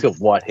slight tan, he's got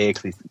white hair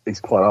because he's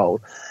quite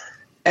old,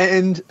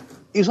 and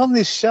he was on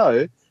this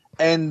show,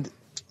 and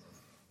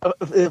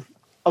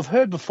I've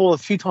heard before a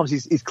few times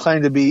he's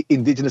claimed to be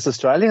Indigenous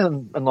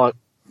Australian, and like,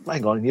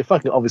 hang on, you're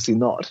fucking obviously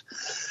not.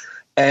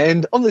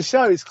 And on the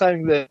show, he's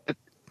claiming that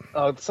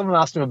someone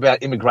asked him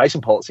about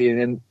immigration policy,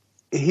 and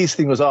his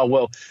thing was, oh,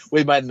 well,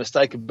 we made a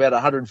mistake about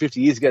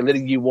 150 years ago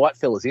letting you white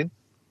fellas in.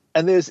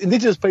 And there's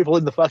Indigenous people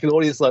in the fucking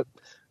audience like,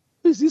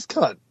 who's this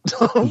cunt?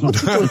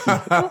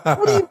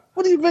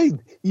 What do you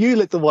mean? You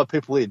let the white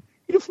people in?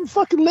 You're from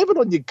fucking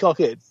Lebanon, you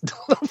cockhead.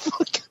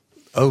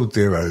 Oh,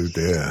 dear, oh,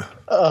 dear.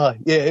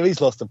 Yeah,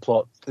 he's lost the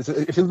plot.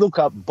 If you look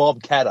up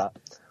Bob Catter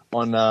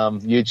on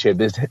YouTube,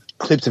 there's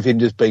clips of him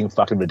just being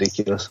fucking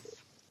ridiculous.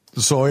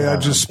 Sorry,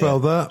 how'd you spell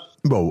that?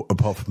 Well,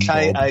 apart from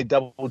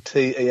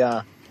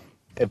Katter.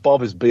 Yeah,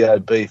 Bob is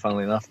B-O-B,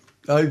 funnily enough.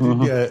 Oh,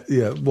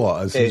 yeah.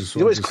 What? He's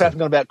always crapping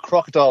on about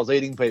crocodiles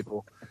eating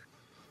people.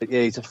 But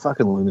yeah, he's a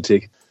fucking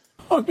lunatic.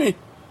 I mean,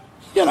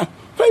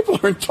 people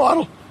are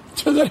entitled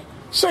to their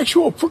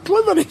sexual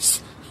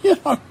proclivities.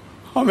 I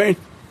mean,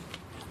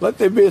 let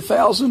there be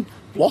 1,000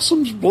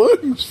 blossoms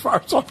bloom as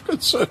far as I'm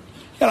concerned.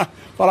 But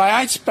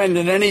I ain't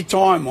spending any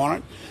time on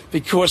it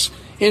because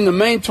in the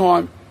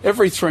meantime,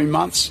 every 3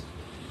 months,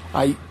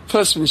 a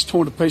person is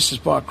torn to pieces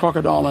by a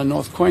crocodile in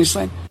North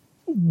Queensland.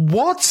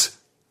 What?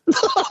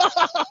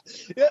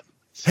 Yep.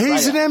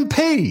 He's an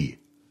MP.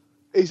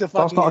 He's a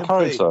fucking That's not MP. a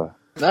character.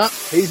 No,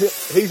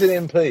 he's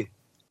an MP.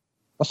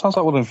 That sounds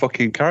like one of the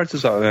fucking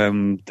characters that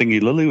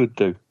Thingy Lily would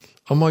do.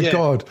 Oh, my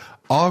God.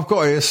 I've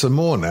got to hear some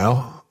more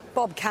now.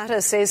 Bob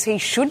Catter says he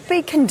should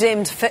be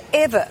condemned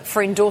forever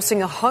for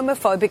endorsing a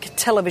homophobic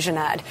television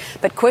ad.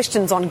 But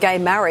questions on gay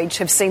marriage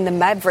have seen the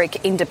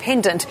Maverick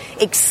Independent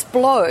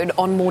explode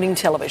on morning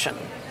television.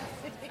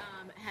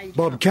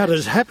 Bob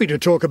Catter's happy to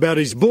talk about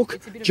his book,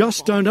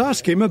 just don't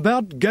ask him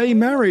about gay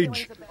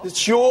marriage.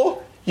 It's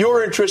your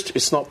interest,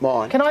 it's not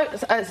mine. Can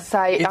I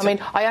say,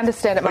 I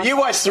understand it. Well,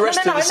 you waste the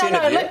rest of this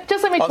interview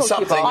just let me talk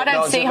to you. I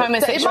don't see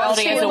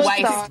homosexuality as a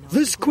waste.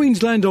 This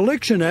Queensland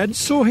election ad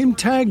saw him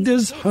tagged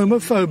as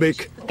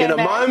homophobic. In a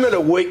moment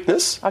of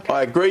weakness,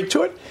 I agreed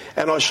to it,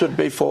 and I should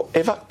be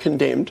forever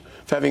condemned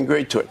for having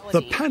agreed to it.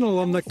 The panel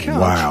on the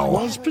couch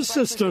was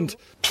persistent.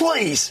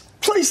 Please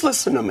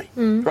listen to me,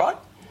 right?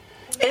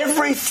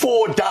 Every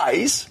 4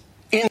 days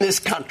in this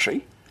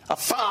country, a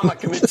farmer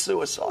commits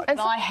suicide. And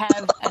I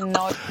have a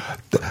note.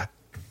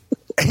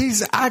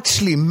 He's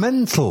actually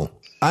mental.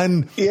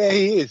 And yeah,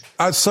 he is.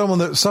 As someone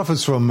that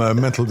suffers from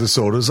mental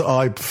disorders,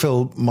 I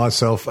feel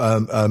myself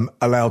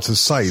allowed to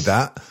say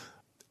that.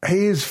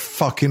 He is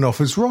fucking off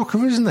his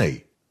rocker, isn't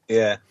he?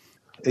 Yeah.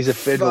 He's a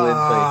federal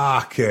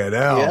MP. Fucking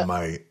hell,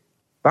 mate.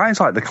 That is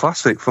like the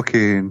classic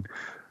fucking...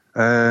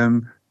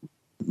 Mr.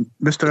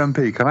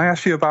 MP, can I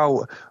ask you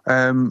about...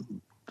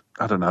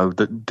 I don't know,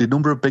 the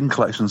number of bin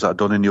collections that are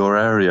done in your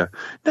area.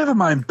 Never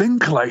mind bin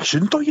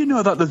collection. Don't you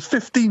know that there's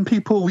 15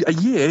 people a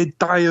year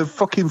die of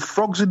fucking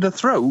frogs in the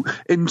throat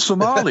in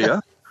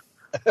Somalia?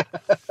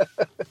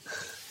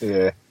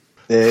 Yeah.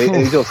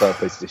 He's also a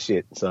piece of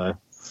shit, so...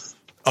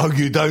 Oh,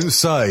 you don't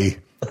say.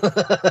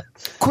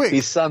 Quick.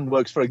 His son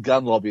works for a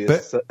gun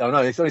lobbyist.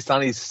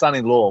 His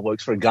son-in-law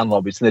works for a gun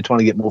lobbyist, and they're trying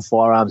to get more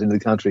firearms into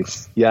the country.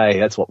 Yay,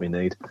 that's what we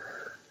need.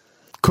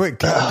 Quick,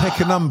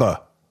 pick a number.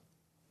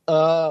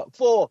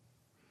 4.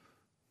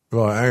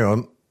 Right, hang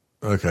on.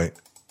 Okay.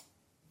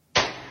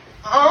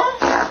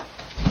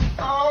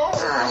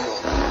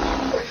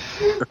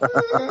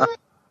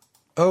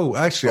 Oh,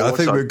 actually, I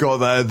think we got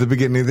that at the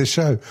beginning of the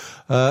show.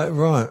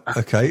 Right,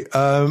 okay.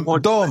 Dom.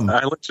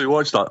 I literally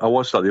watched that. I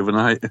watched that the other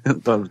night.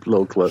 That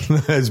little clip.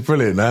 It's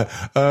brilliant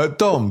now.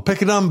 Dom,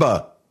 pick a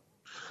number.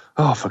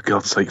 Oh, for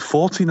God's sake,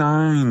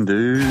 49,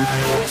 dude.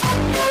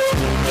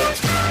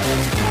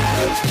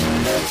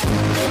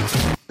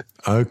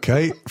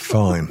 Okay,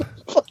 fine.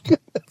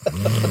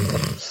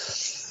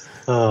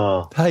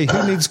 Hey,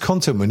 who needs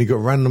content when you got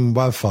random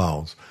WAV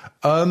files?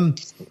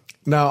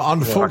 Now,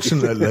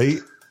 unfortunately,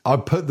 I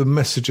put the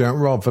message out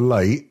rather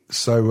late,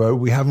 so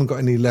we haven't got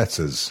any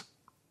letters.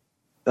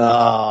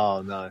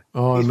 Oh, no.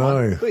 Oh,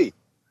 no.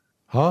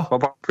 Huh? What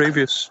about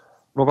previous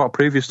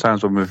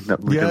times when we've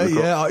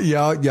Yeah,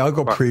 I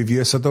got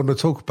previous. I don't want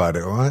to talk about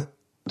it, all right?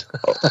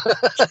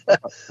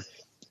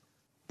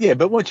 Yeah,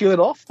 but weren't you let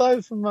off,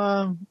 though, from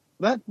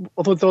that?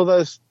 I thought all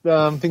those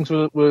things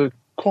were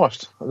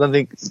quashed. I don't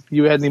think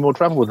you had any more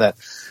trouble with that.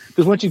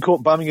 Because weren't you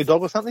caught bumming your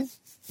dog or something?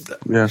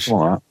 Yeah, something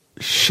like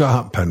that. Shut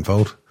up,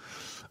 Penfold.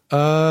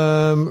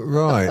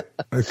 Right.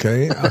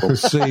 Okay. I can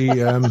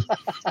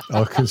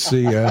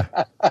see.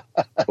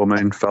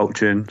 Bumming,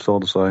 felching, it's all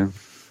the same.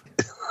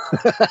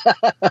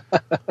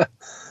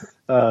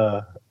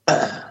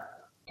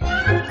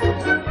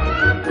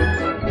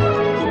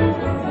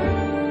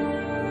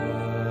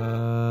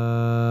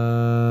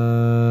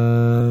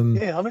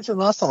 Yeah, I mentioned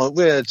last time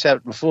we had a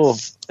chat before,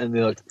 and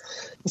I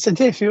said,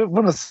 yeah, if you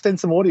want to send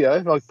some audio,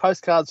 like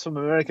postcards from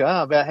America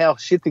about how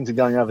shit things are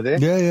going over there.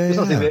 It's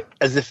not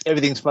as if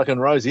everything's fucking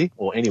rosy,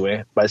 or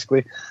anywhere,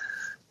 basically.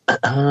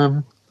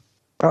 That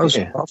was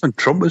when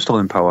Trump was still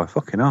in power.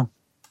 Fucking hell.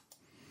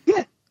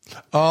 Yeah.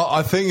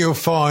 I think you'll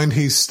find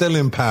he's still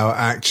in power,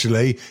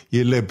 actually,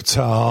 you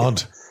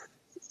libtard.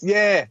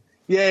 Yeah,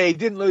 he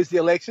didn't lose the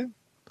election.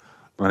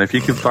 And if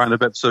you can find a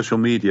bit of social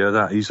media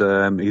that he's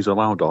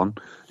allowed on,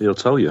 he'll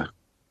tell you.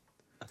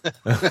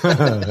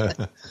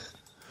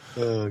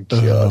 Oh,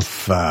 God.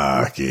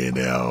 Fucking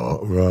hell.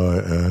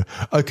 Right.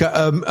 Okay,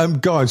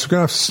 guys, we're going to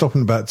have to stop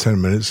in about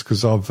 10 minutes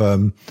because I've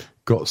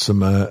got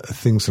some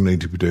things I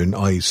need to be doing,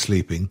 i.e.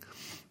 sleeping.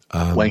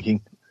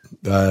 Wanking.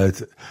 Do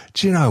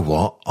you know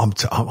what? I'm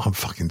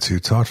fucking too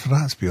tired for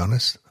that, to be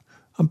honest.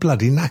 I'm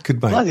bloody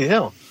knackered, mate. Bloody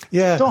hell.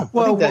 Yeah. Tom,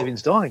 I think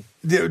Davian's dying.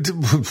 Yeah,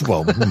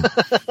 well,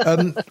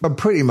 I'm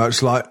pretty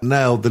much like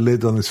nailed the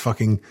lid on this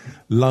fucking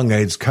lung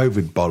AIDS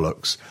COVID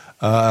bollocks.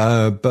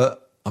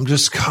 But I'm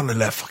just kind of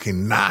left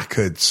fucking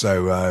knackered.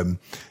 So,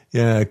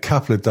 yeah, a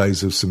couple of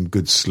days of some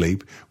good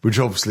sleep, which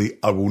obviously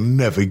I will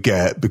never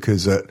get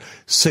because at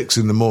 6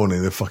 a.m,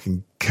 the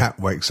fucking cat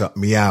wakes up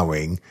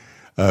meowing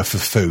for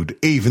food,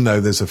 even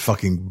though there's a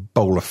fucking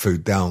bowl of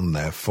food down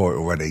there for it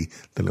already,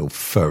 the little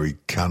furry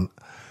cunt.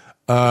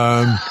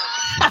 And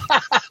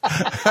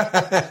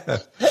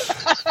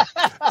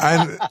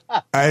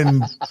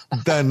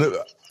then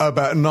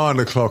about 9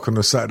 o'clock on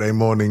a Saturday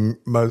morning,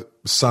 my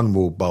son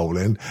will bowl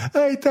in.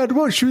 Hey, Dad,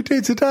 what should we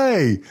do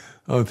today?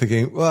 I'm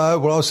thinking, well, I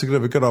was thinking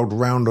of a good old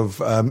round of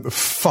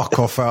fuck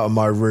off out of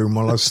my room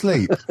while I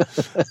sleep.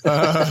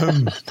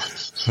 Oh,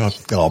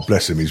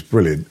 bless him, he's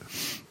brilliant.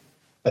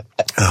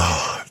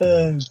 Oh,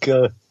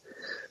 God.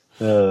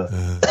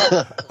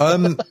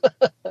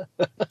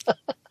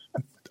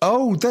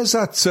 Oh, there's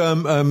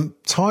that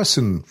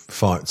Tyson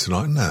fight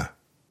tonight, isn't there?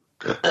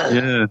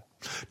 Yeah.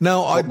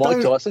 Now,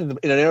 Mike Tyson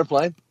in an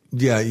aeroplane?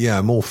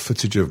 Yeah, more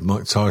footage of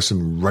Mike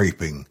Tyson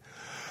raping.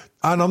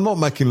 And I'm not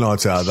making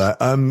light out of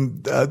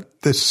that.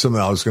 This is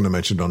something I was going to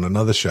mention on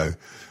another show.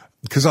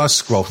 Because I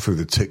scroll through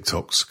the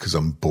TikToks because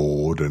I'm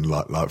bored and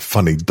like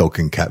funny dog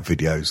and cat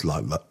videos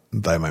like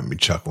they make me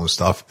chuckle and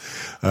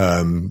stuff.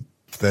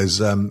 There's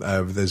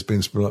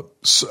been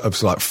some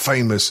like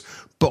famous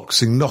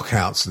boxing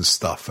knockouts and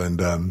stuff,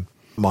 and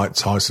Mike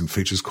Tyson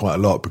features quite a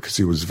lot because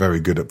he was very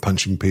good at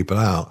punching people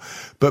out.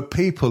 But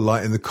people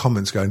like in the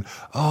comments going,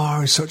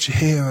 "Oh, he's such a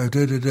hero,"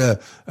 da da da,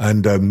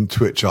 and to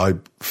which I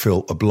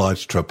feel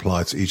obliged to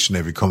reply to each and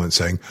every comment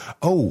saying,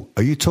 "Oh,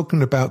 are you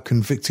talking about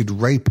convicted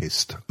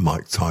rapist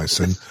Mike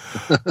Tyson?"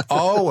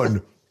 Oh,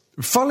 and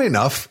funnily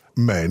enough,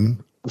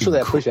 men. I'm sure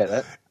they appreciate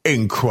that.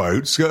 In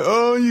quotes, go,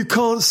 "Oh, you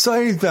can't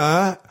say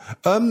that."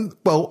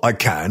 Well, I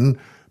can,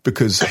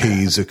 because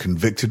he's a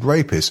convicted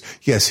rapist.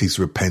 Yes, he's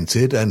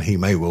repented and he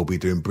may well be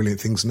doing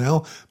brilliant things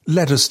now.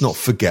 Let us not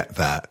forget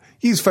that.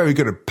 He's very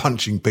good at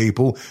punching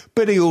people,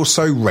 but he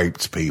also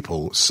raped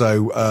people.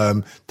 So,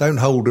 don't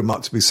hold him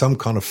up to be some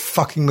kind of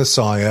fucking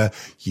messiah,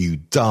 you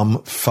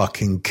dumb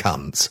fucking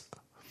cunt.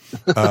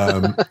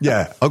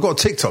 Yeah, I got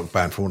a TikTok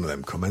ban for one of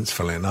them comments,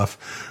 funnily enough,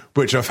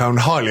 which I found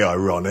highly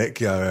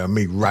ironic.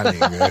 Me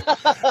ranting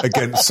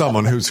against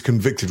someone who's a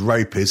convicted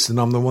rapist, and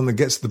I'm the one that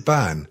gets the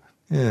ban.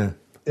 Yeah.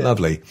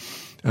 Lovely.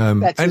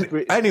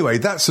 Anyway,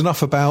 that's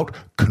enough about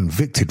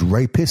convicted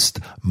rapist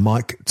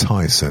Mike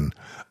Tyson.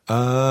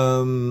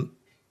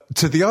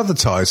 To the other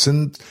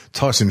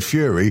Tyson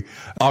Fury,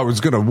 I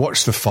was going to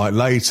watch the fight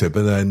later,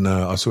 but then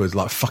I saw it was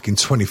like fucking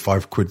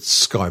 25 quid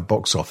Sky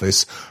box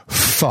office.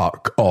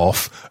 Fuck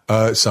off.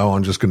 So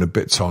I'm just going to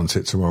BitTorrent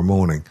it tomorrow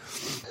morning.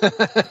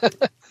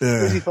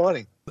 Who's he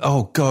fighting?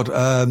 Oh, God.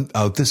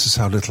 This is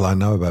how little I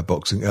know about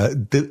boxing.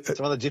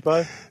 Some other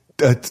Jippo?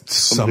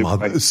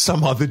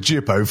 Some other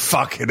Jippo.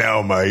 Fucking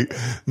hell, mate.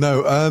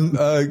 No,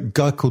 a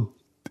guy called,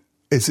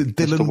 is it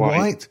Dylan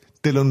White?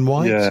 Dylan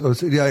White?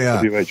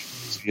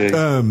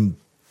 Yeah.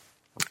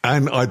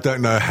 And I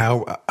don't know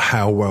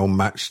how well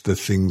matched the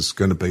thing's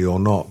going to be or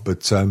not,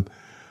 but and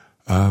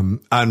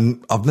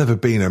I've never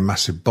been a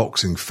massive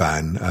boxing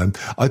fan.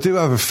 I do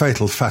have a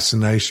fatal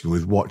fascination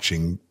with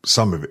watching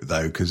some of it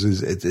though, because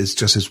it's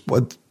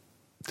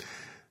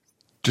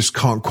just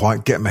can't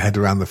quite get my head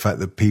around the fact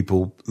that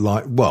people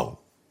like,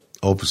 well,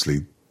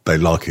 obviously they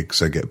like it because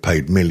they get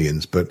paid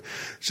millions, but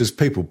it's just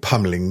people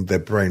pummeling their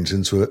brains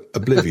into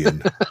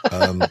oblivion.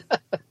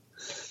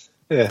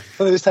 Yeah,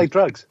 well, they just take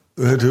drugs.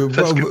 Davian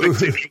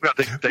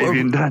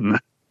Dan.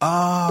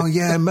 Oh,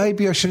 yeah,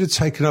 maybe I should have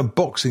taken up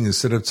boxing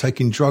instead of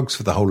taking drugs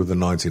for the whole of the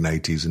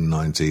 1980s and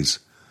 90s.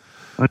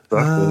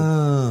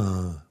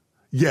 Exactly.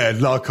 Yeah,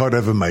 like I'd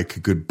ever make a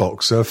good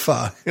boxer.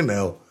 Fucking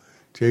hell.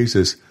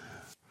 Jesus.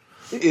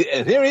 And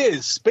here he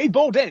is,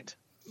 Speedball Dent.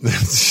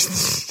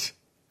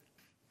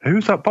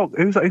 Who's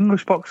that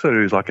English boxer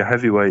who's like a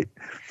heavyweight,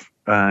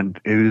 and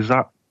he was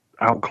that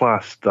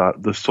outclassed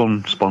that the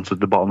Sun sponsored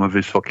the bottom of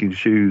his fucking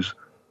shoes?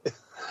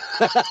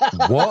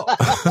 What?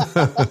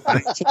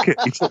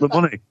 He took the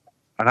money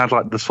and had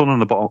like the sun on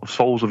the bottom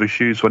soles of his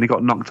shoes. So when he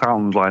got knocked out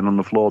and was lying on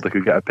the floor, they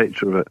could get a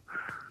picture of it.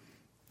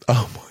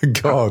 Oh my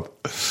God.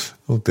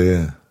 Oh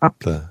dear.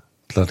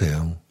 Bloody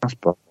hell. That's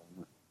bad.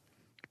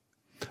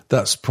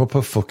 That's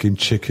proper fucking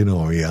chicken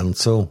oriental.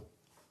 So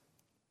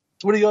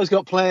what do you guys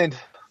got planned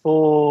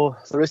for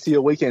the rest of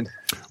your weekend?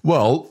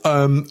 Well,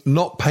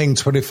 not paying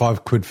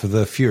 25 quid for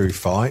the Fury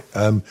fight.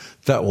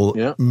 That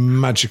will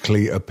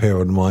magically appear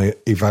on my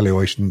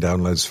evaluation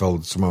downloads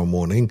folder tomorrow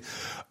morning.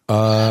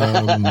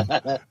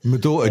 My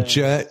daughter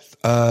Jet,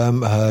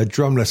 her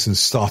drum lessons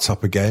start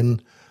up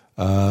again.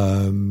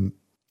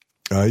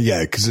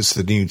 Yeah, because it's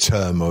the new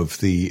term of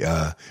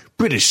the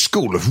British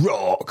School of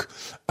Rock.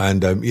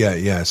 And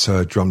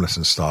so drum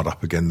lessons start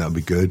up again. That'll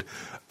be good.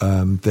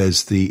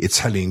 There's the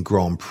Italian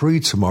Grand Prix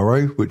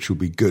tomorrow, which will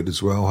be good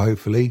as well,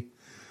 hopefully.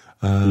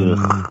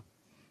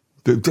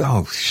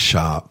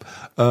 Sharp.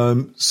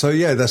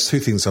 That's two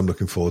things I'm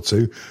looking forward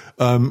to.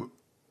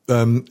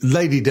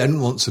 Lady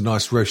Den wants a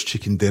nice roast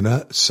chicken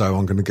dinner, so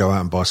I'm going to go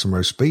out and buy some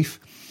roast beef.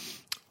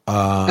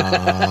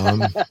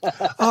 Because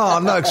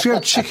we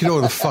have chicken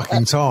all the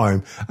fucking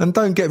time. And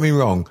don't get me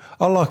wrong,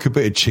 I like a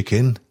bit of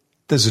chicken.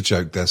 There's a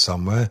joke there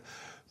somewhere.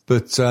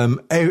 But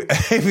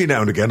every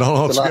now and again, I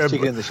like to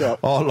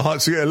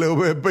get a little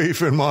bit of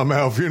beef in my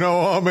mouth. You know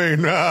what I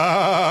mean?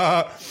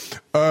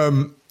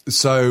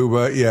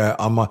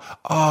 I'm like,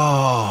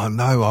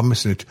 I'm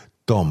missing it.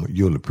 Dom,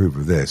 you'll approve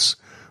of this.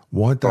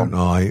 Why don't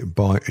I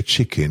buy a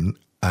chicken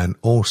and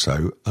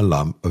also a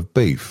lump of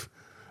beef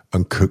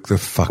and cook the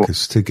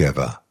fuckers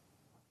together?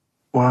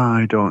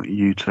 Why don't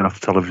you turn off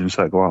the television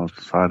set, go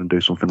outside and do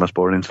something less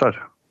boring instead?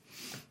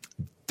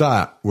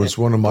 That was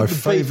one of my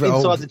favourite.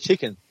 Inside the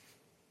chicken.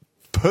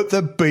 Put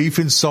the beef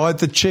inside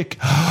the chicken.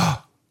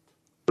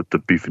 Put the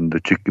beef in the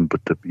chicken,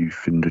 put the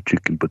beef in the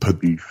chicken, put the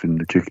beef in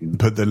the chicken.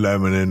 Put the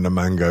lemon in the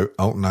mango.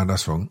 Oh, no,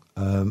 that's wrong.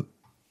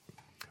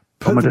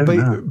 Put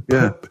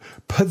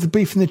the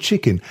beef in the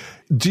chicken.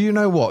 Do you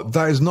know what?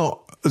 That is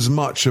not as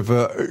much of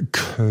a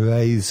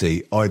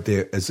crazy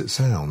idea as it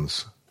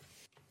sounds.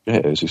 Yeah,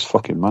 it is. It's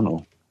fucking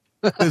mental.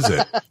 Is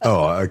it?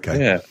 Oh, okay.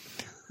 Yeah.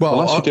 Well,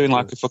 unless you're doing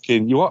like a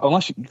fucking,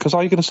 because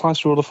are you going to slice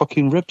through all the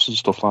fucking ribs and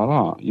stuff like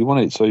that? You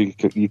want it so you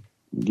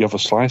have a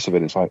slice of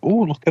it. It's like,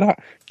 oh, look at that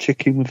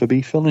chicken with a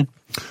beef filling.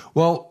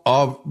 Well,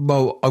 I've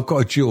got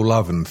a dual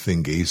oven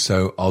thingy,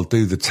 so I'll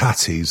do the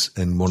tatties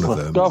in one of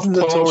them. Of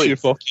course you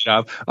fucking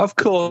have. Of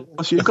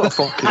course you've got a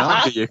fucking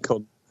oven, you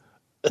cunt.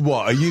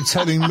 What are you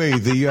telling me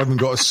that you haven't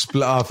got a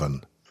split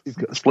oven? You've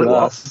got a split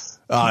oven.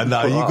 Ah,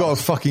 no, you've got a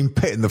fucking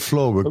pit in the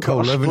floor with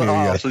coal, haven't you?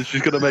 Yeah. So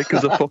she's going to make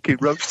us a fucking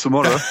roast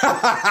tomorrow.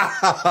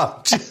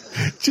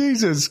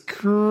 Jesus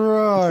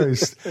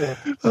Christ.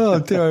 Oh,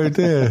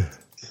 dear.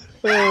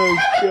 Oh,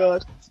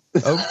 God.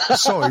 Oh,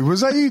 sorry,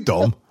 was that you,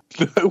 Dom?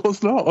 No, it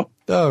was not.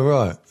 Oh,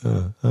 right.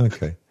 Oh,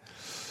 okay.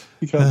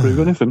 You can't prove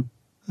anything.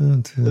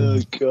 Oh,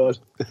 God.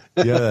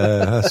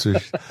 Yeah, that's...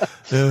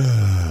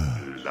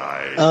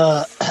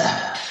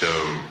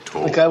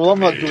 Okay, well, I'm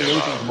not doing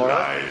anything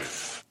tomorrow.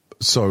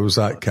 Sorry, was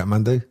that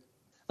Kathmandu? Today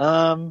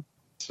I'm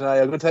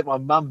going to take my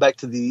mum back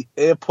to the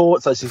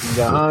airport so she can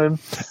go home.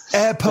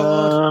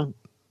 Airport?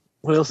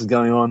 What else is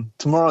going on?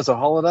 Tomorrow's a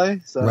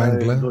holiday, so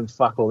Wrangler. I'm doing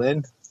fuck all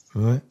then.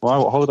 Right. Why?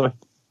 What holiday?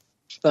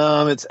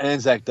 It's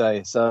Anzac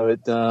Day, so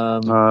it's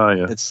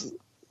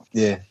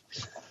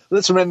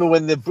Let's remember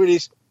when the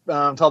British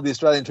told the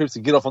Australian troops to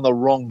get off on the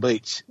wrong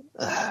beach.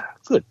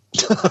 Good.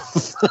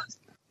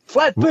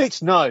 Flat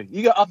beach? No.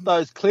 You go up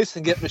those cliffs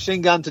and get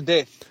machine gunned to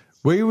death.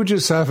 We were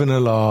just having a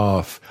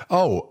laugh.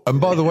 Oh, and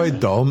by the way,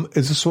 Dom,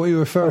 is this what you're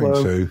referring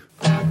to?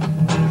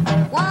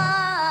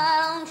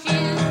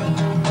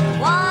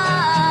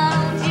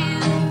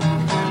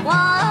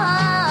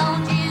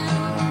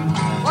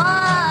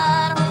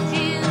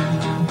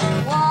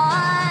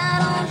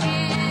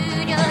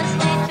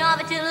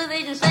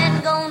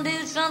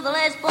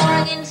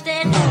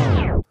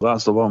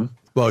 That's the one.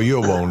 Well,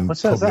 your one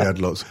probably had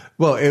lots.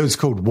 Well, it was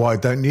called Why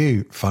Don't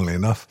You, funnily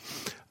enough.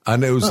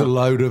 And it was a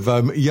load of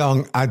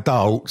young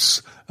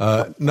adults.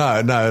 Some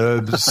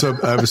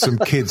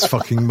kids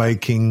fucking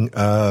making,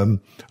 I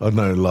don't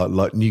know,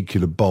 like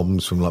nuclear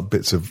bombs from like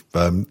bits of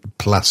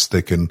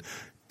plastic and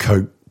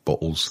Coke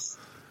bottles.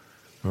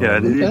 Yeah,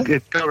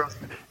 it'd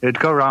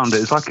go around.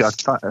 It's like I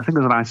think it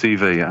was an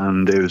ITV,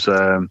 and it was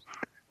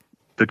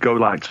they'd go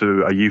like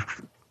to a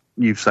youth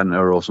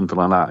centre or something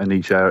like that in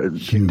each area,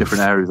 in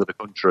different areas of the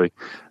country.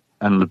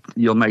 And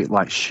you'll make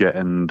like shit,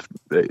 and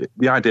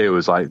the idea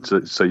was like,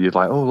 so you'd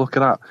like, oh, look at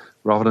that.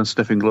 Rather than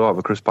sniffing glue out of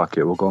a crisp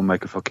packet, we'll go and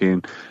make a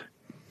fucking,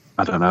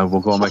 I don't know,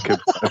 we'll go and make a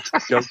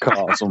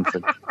go-kart or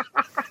something.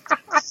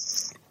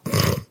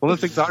 One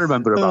of the things I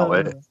remember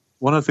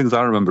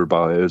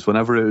about it is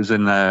whenever it was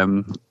in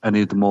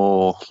any of the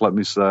more, let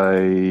me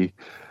say,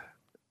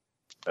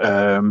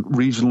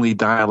 regionally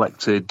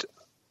dialected,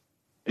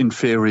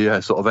 inferior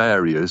sort of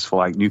areas for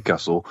like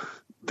Newcastle,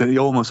 then he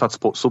almost had to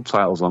put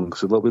subtitles on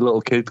because there'll be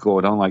little kids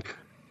going on like,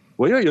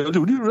 well,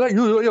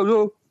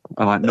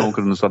 and like no one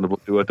could understand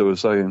what they were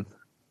saying.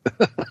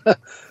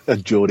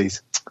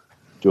 Geordies.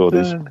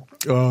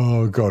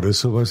 Oh, God,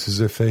 it's almost as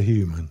if they're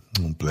human.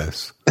 Oh,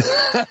 bless.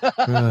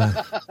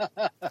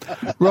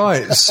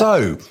 Right,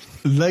 so,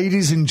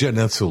 ladies and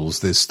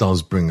genitals, this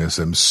does bring us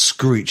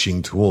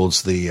screeching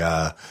towards the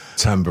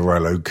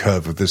Tamburello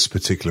curve of this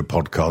particular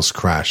podcast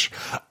crash.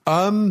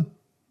 Any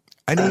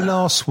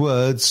last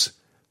words,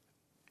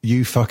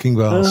 you fucking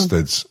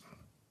bastards?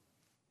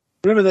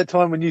 Remember that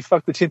time when you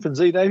fucked the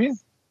chimpanzee, Damien?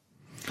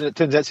 And it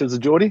turns out she was a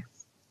Geordie?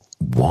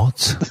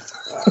 What?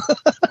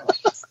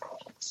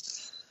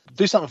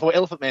 Do something before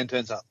Elephant Man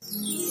turns up.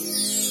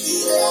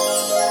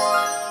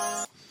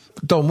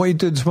 Don, what are you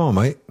doing tomorrow,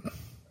 mate?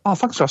 Oh,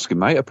 thanks for asking,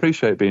 mate. I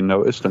appreciate being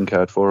noticed and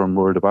cared for and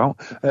worried about.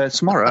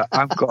 Tomorrow,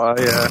 I've got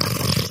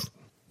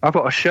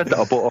a shed that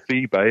I bought off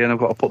eBay, and I've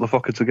got to put the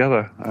fucker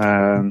together.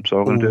 So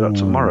I'm going to do that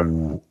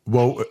tomorrow.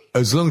 Well,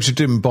 as long as you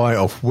didn't buy it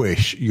off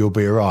Wish, you'll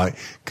be all right.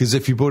 Because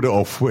if you bought it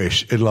off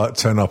Wish, it'd like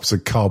turn up as a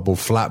cardboard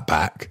flat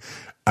pack,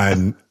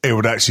 and it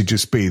would actually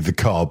just be the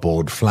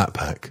cardboard flat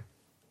pack.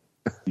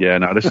 Yeah,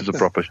 no, this is a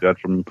proper shed.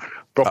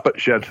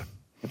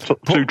 I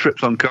took 2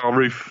 trips on car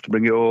roof to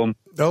bring it home.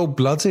 Oh,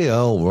 bloody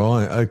hell,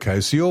 right.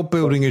 Okay, so you're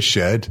building a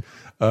shed.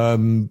 How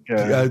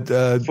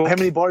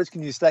many bodies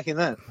can you stack in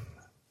that?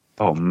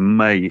 Oh,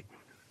 mate.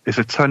 It's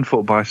a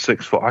 10-foot by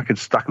 6-foot. I could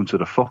stack them to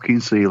the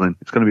fucking ceiling.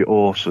 It's going to be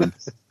awesome.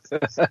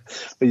 But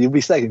you'll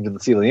be stacking to the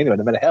ceiling anyway,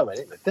 no matter how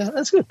many.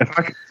 That's good.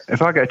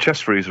 If I get a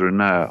chest freezer in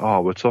there,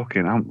 we're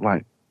talking, I'm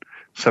like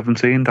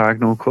 17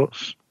 diagonal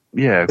cuts.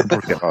 Yeah, I can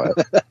probably get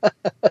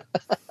that.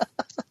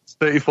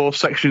 34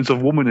 sections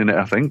of woman in it,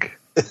 I think.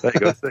 There you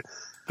go.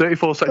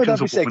 34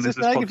 sections of woman in this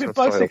podcast. You can fit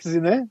 5 sections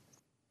in there.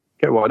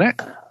 Get what in it?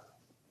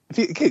 If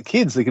you get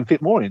kids, they can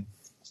fit more in.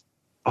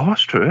 Oh,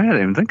 that's true. I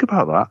didn't even think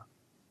about that.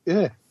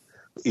 Yeah.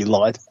 He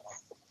lied.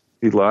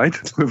 He lied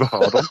with a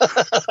hard on.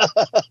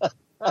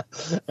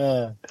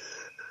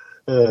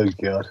 Oh,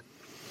 God.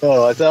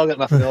 All right, so I've got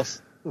nothing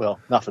else. Well,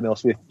 nothing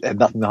else. We had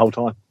nothing the whole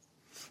time.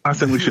 I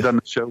think we should end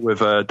the show with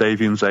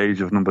Davian's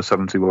Age of number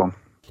 71.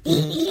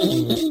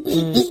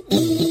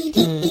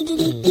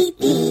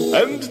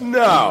 And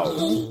now,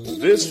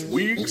 this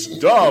week's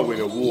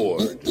Darwin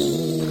Award.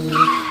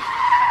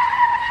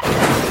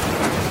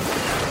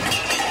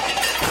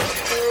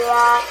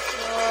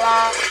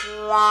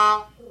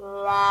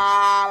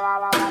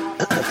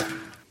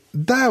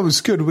 That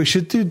was good. We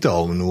should do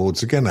Darwin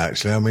Awards again,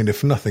 actually. I mean,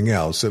 if nothing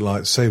else, it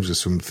like saves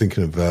us from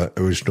thinking of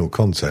original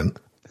content.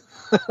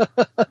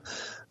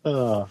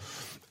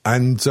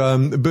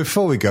 And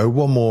before we go,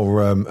 one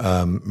more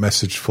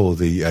message for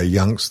the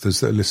youngsters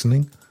that are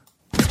listening.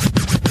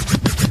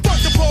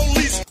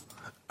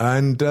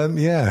 And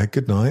yeah,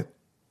 good night.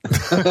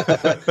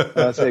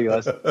 I'll see you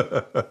guys.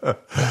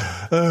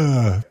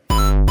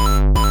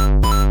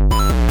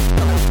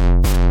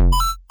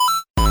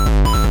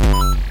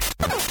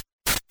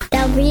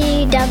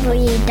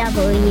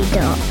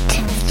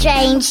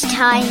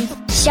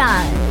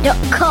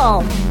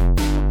 www.strangetimeshow.com.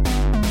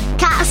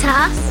 Catch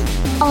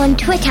us on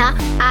Twitter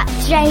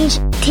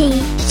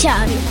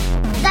 @StrangeTShow.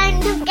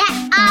 Don't forget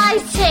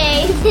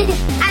iTunes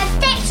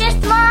and Stitcher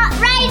Smart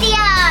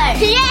Radio.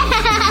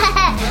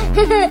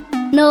 Yeah!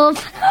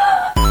 North.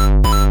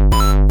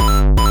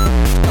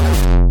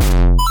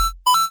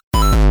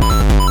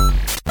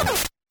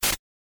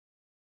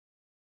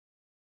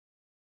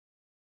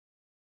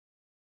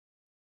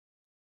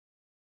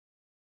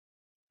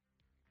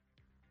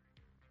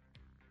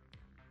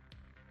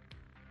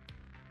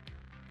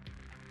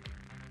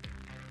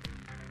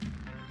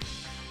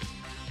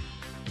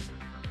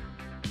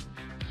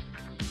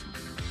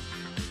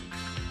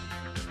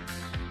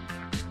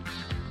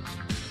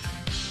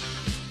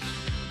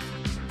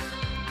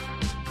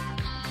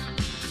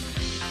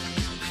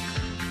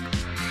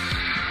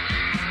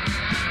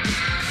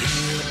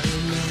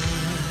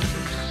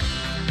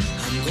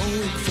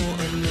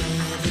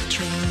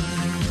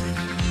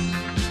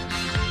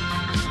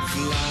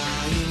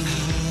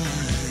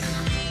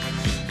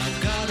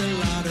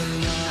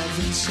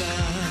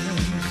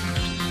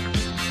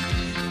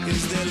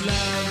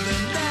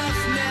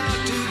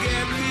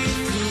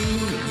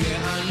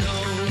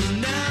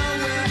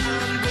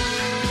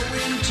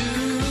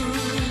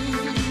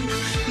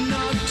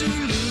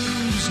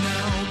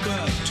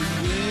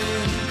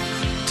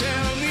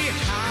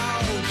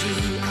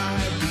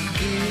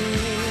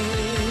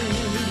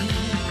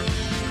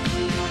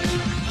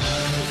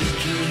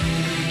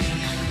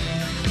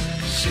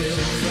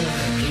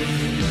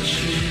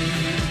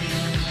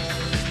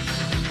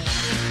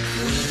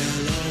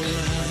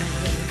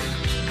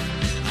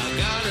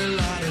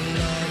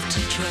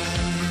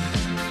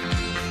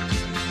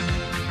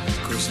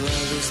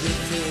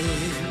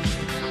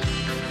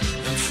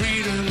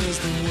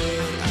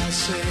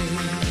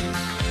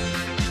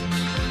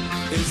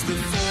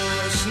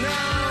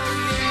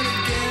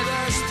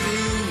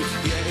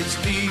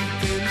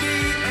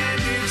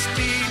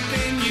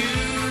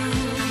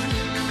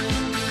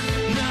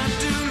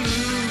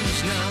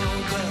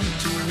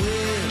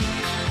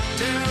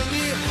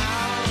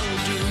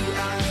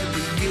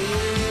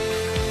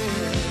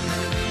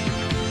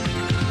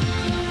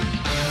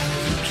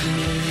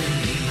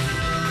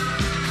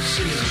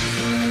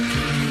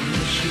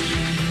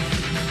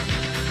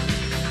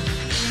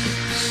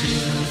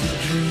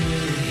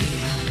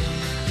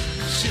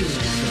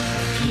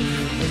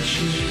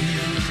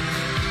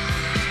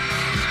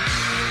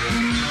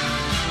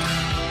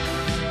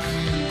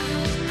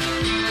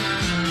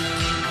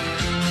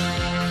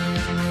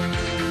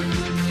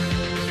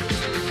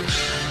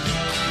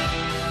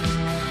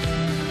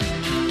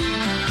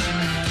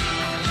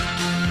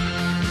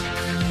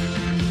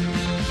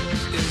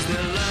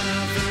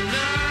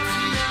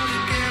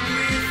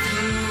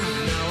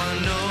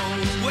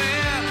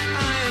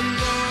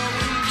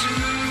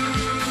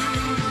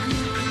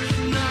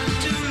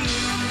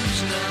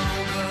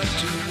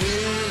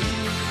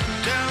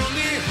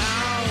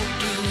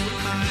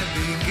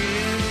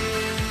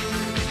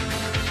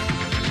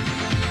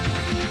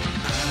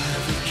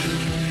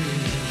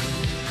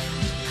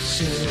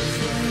 Silver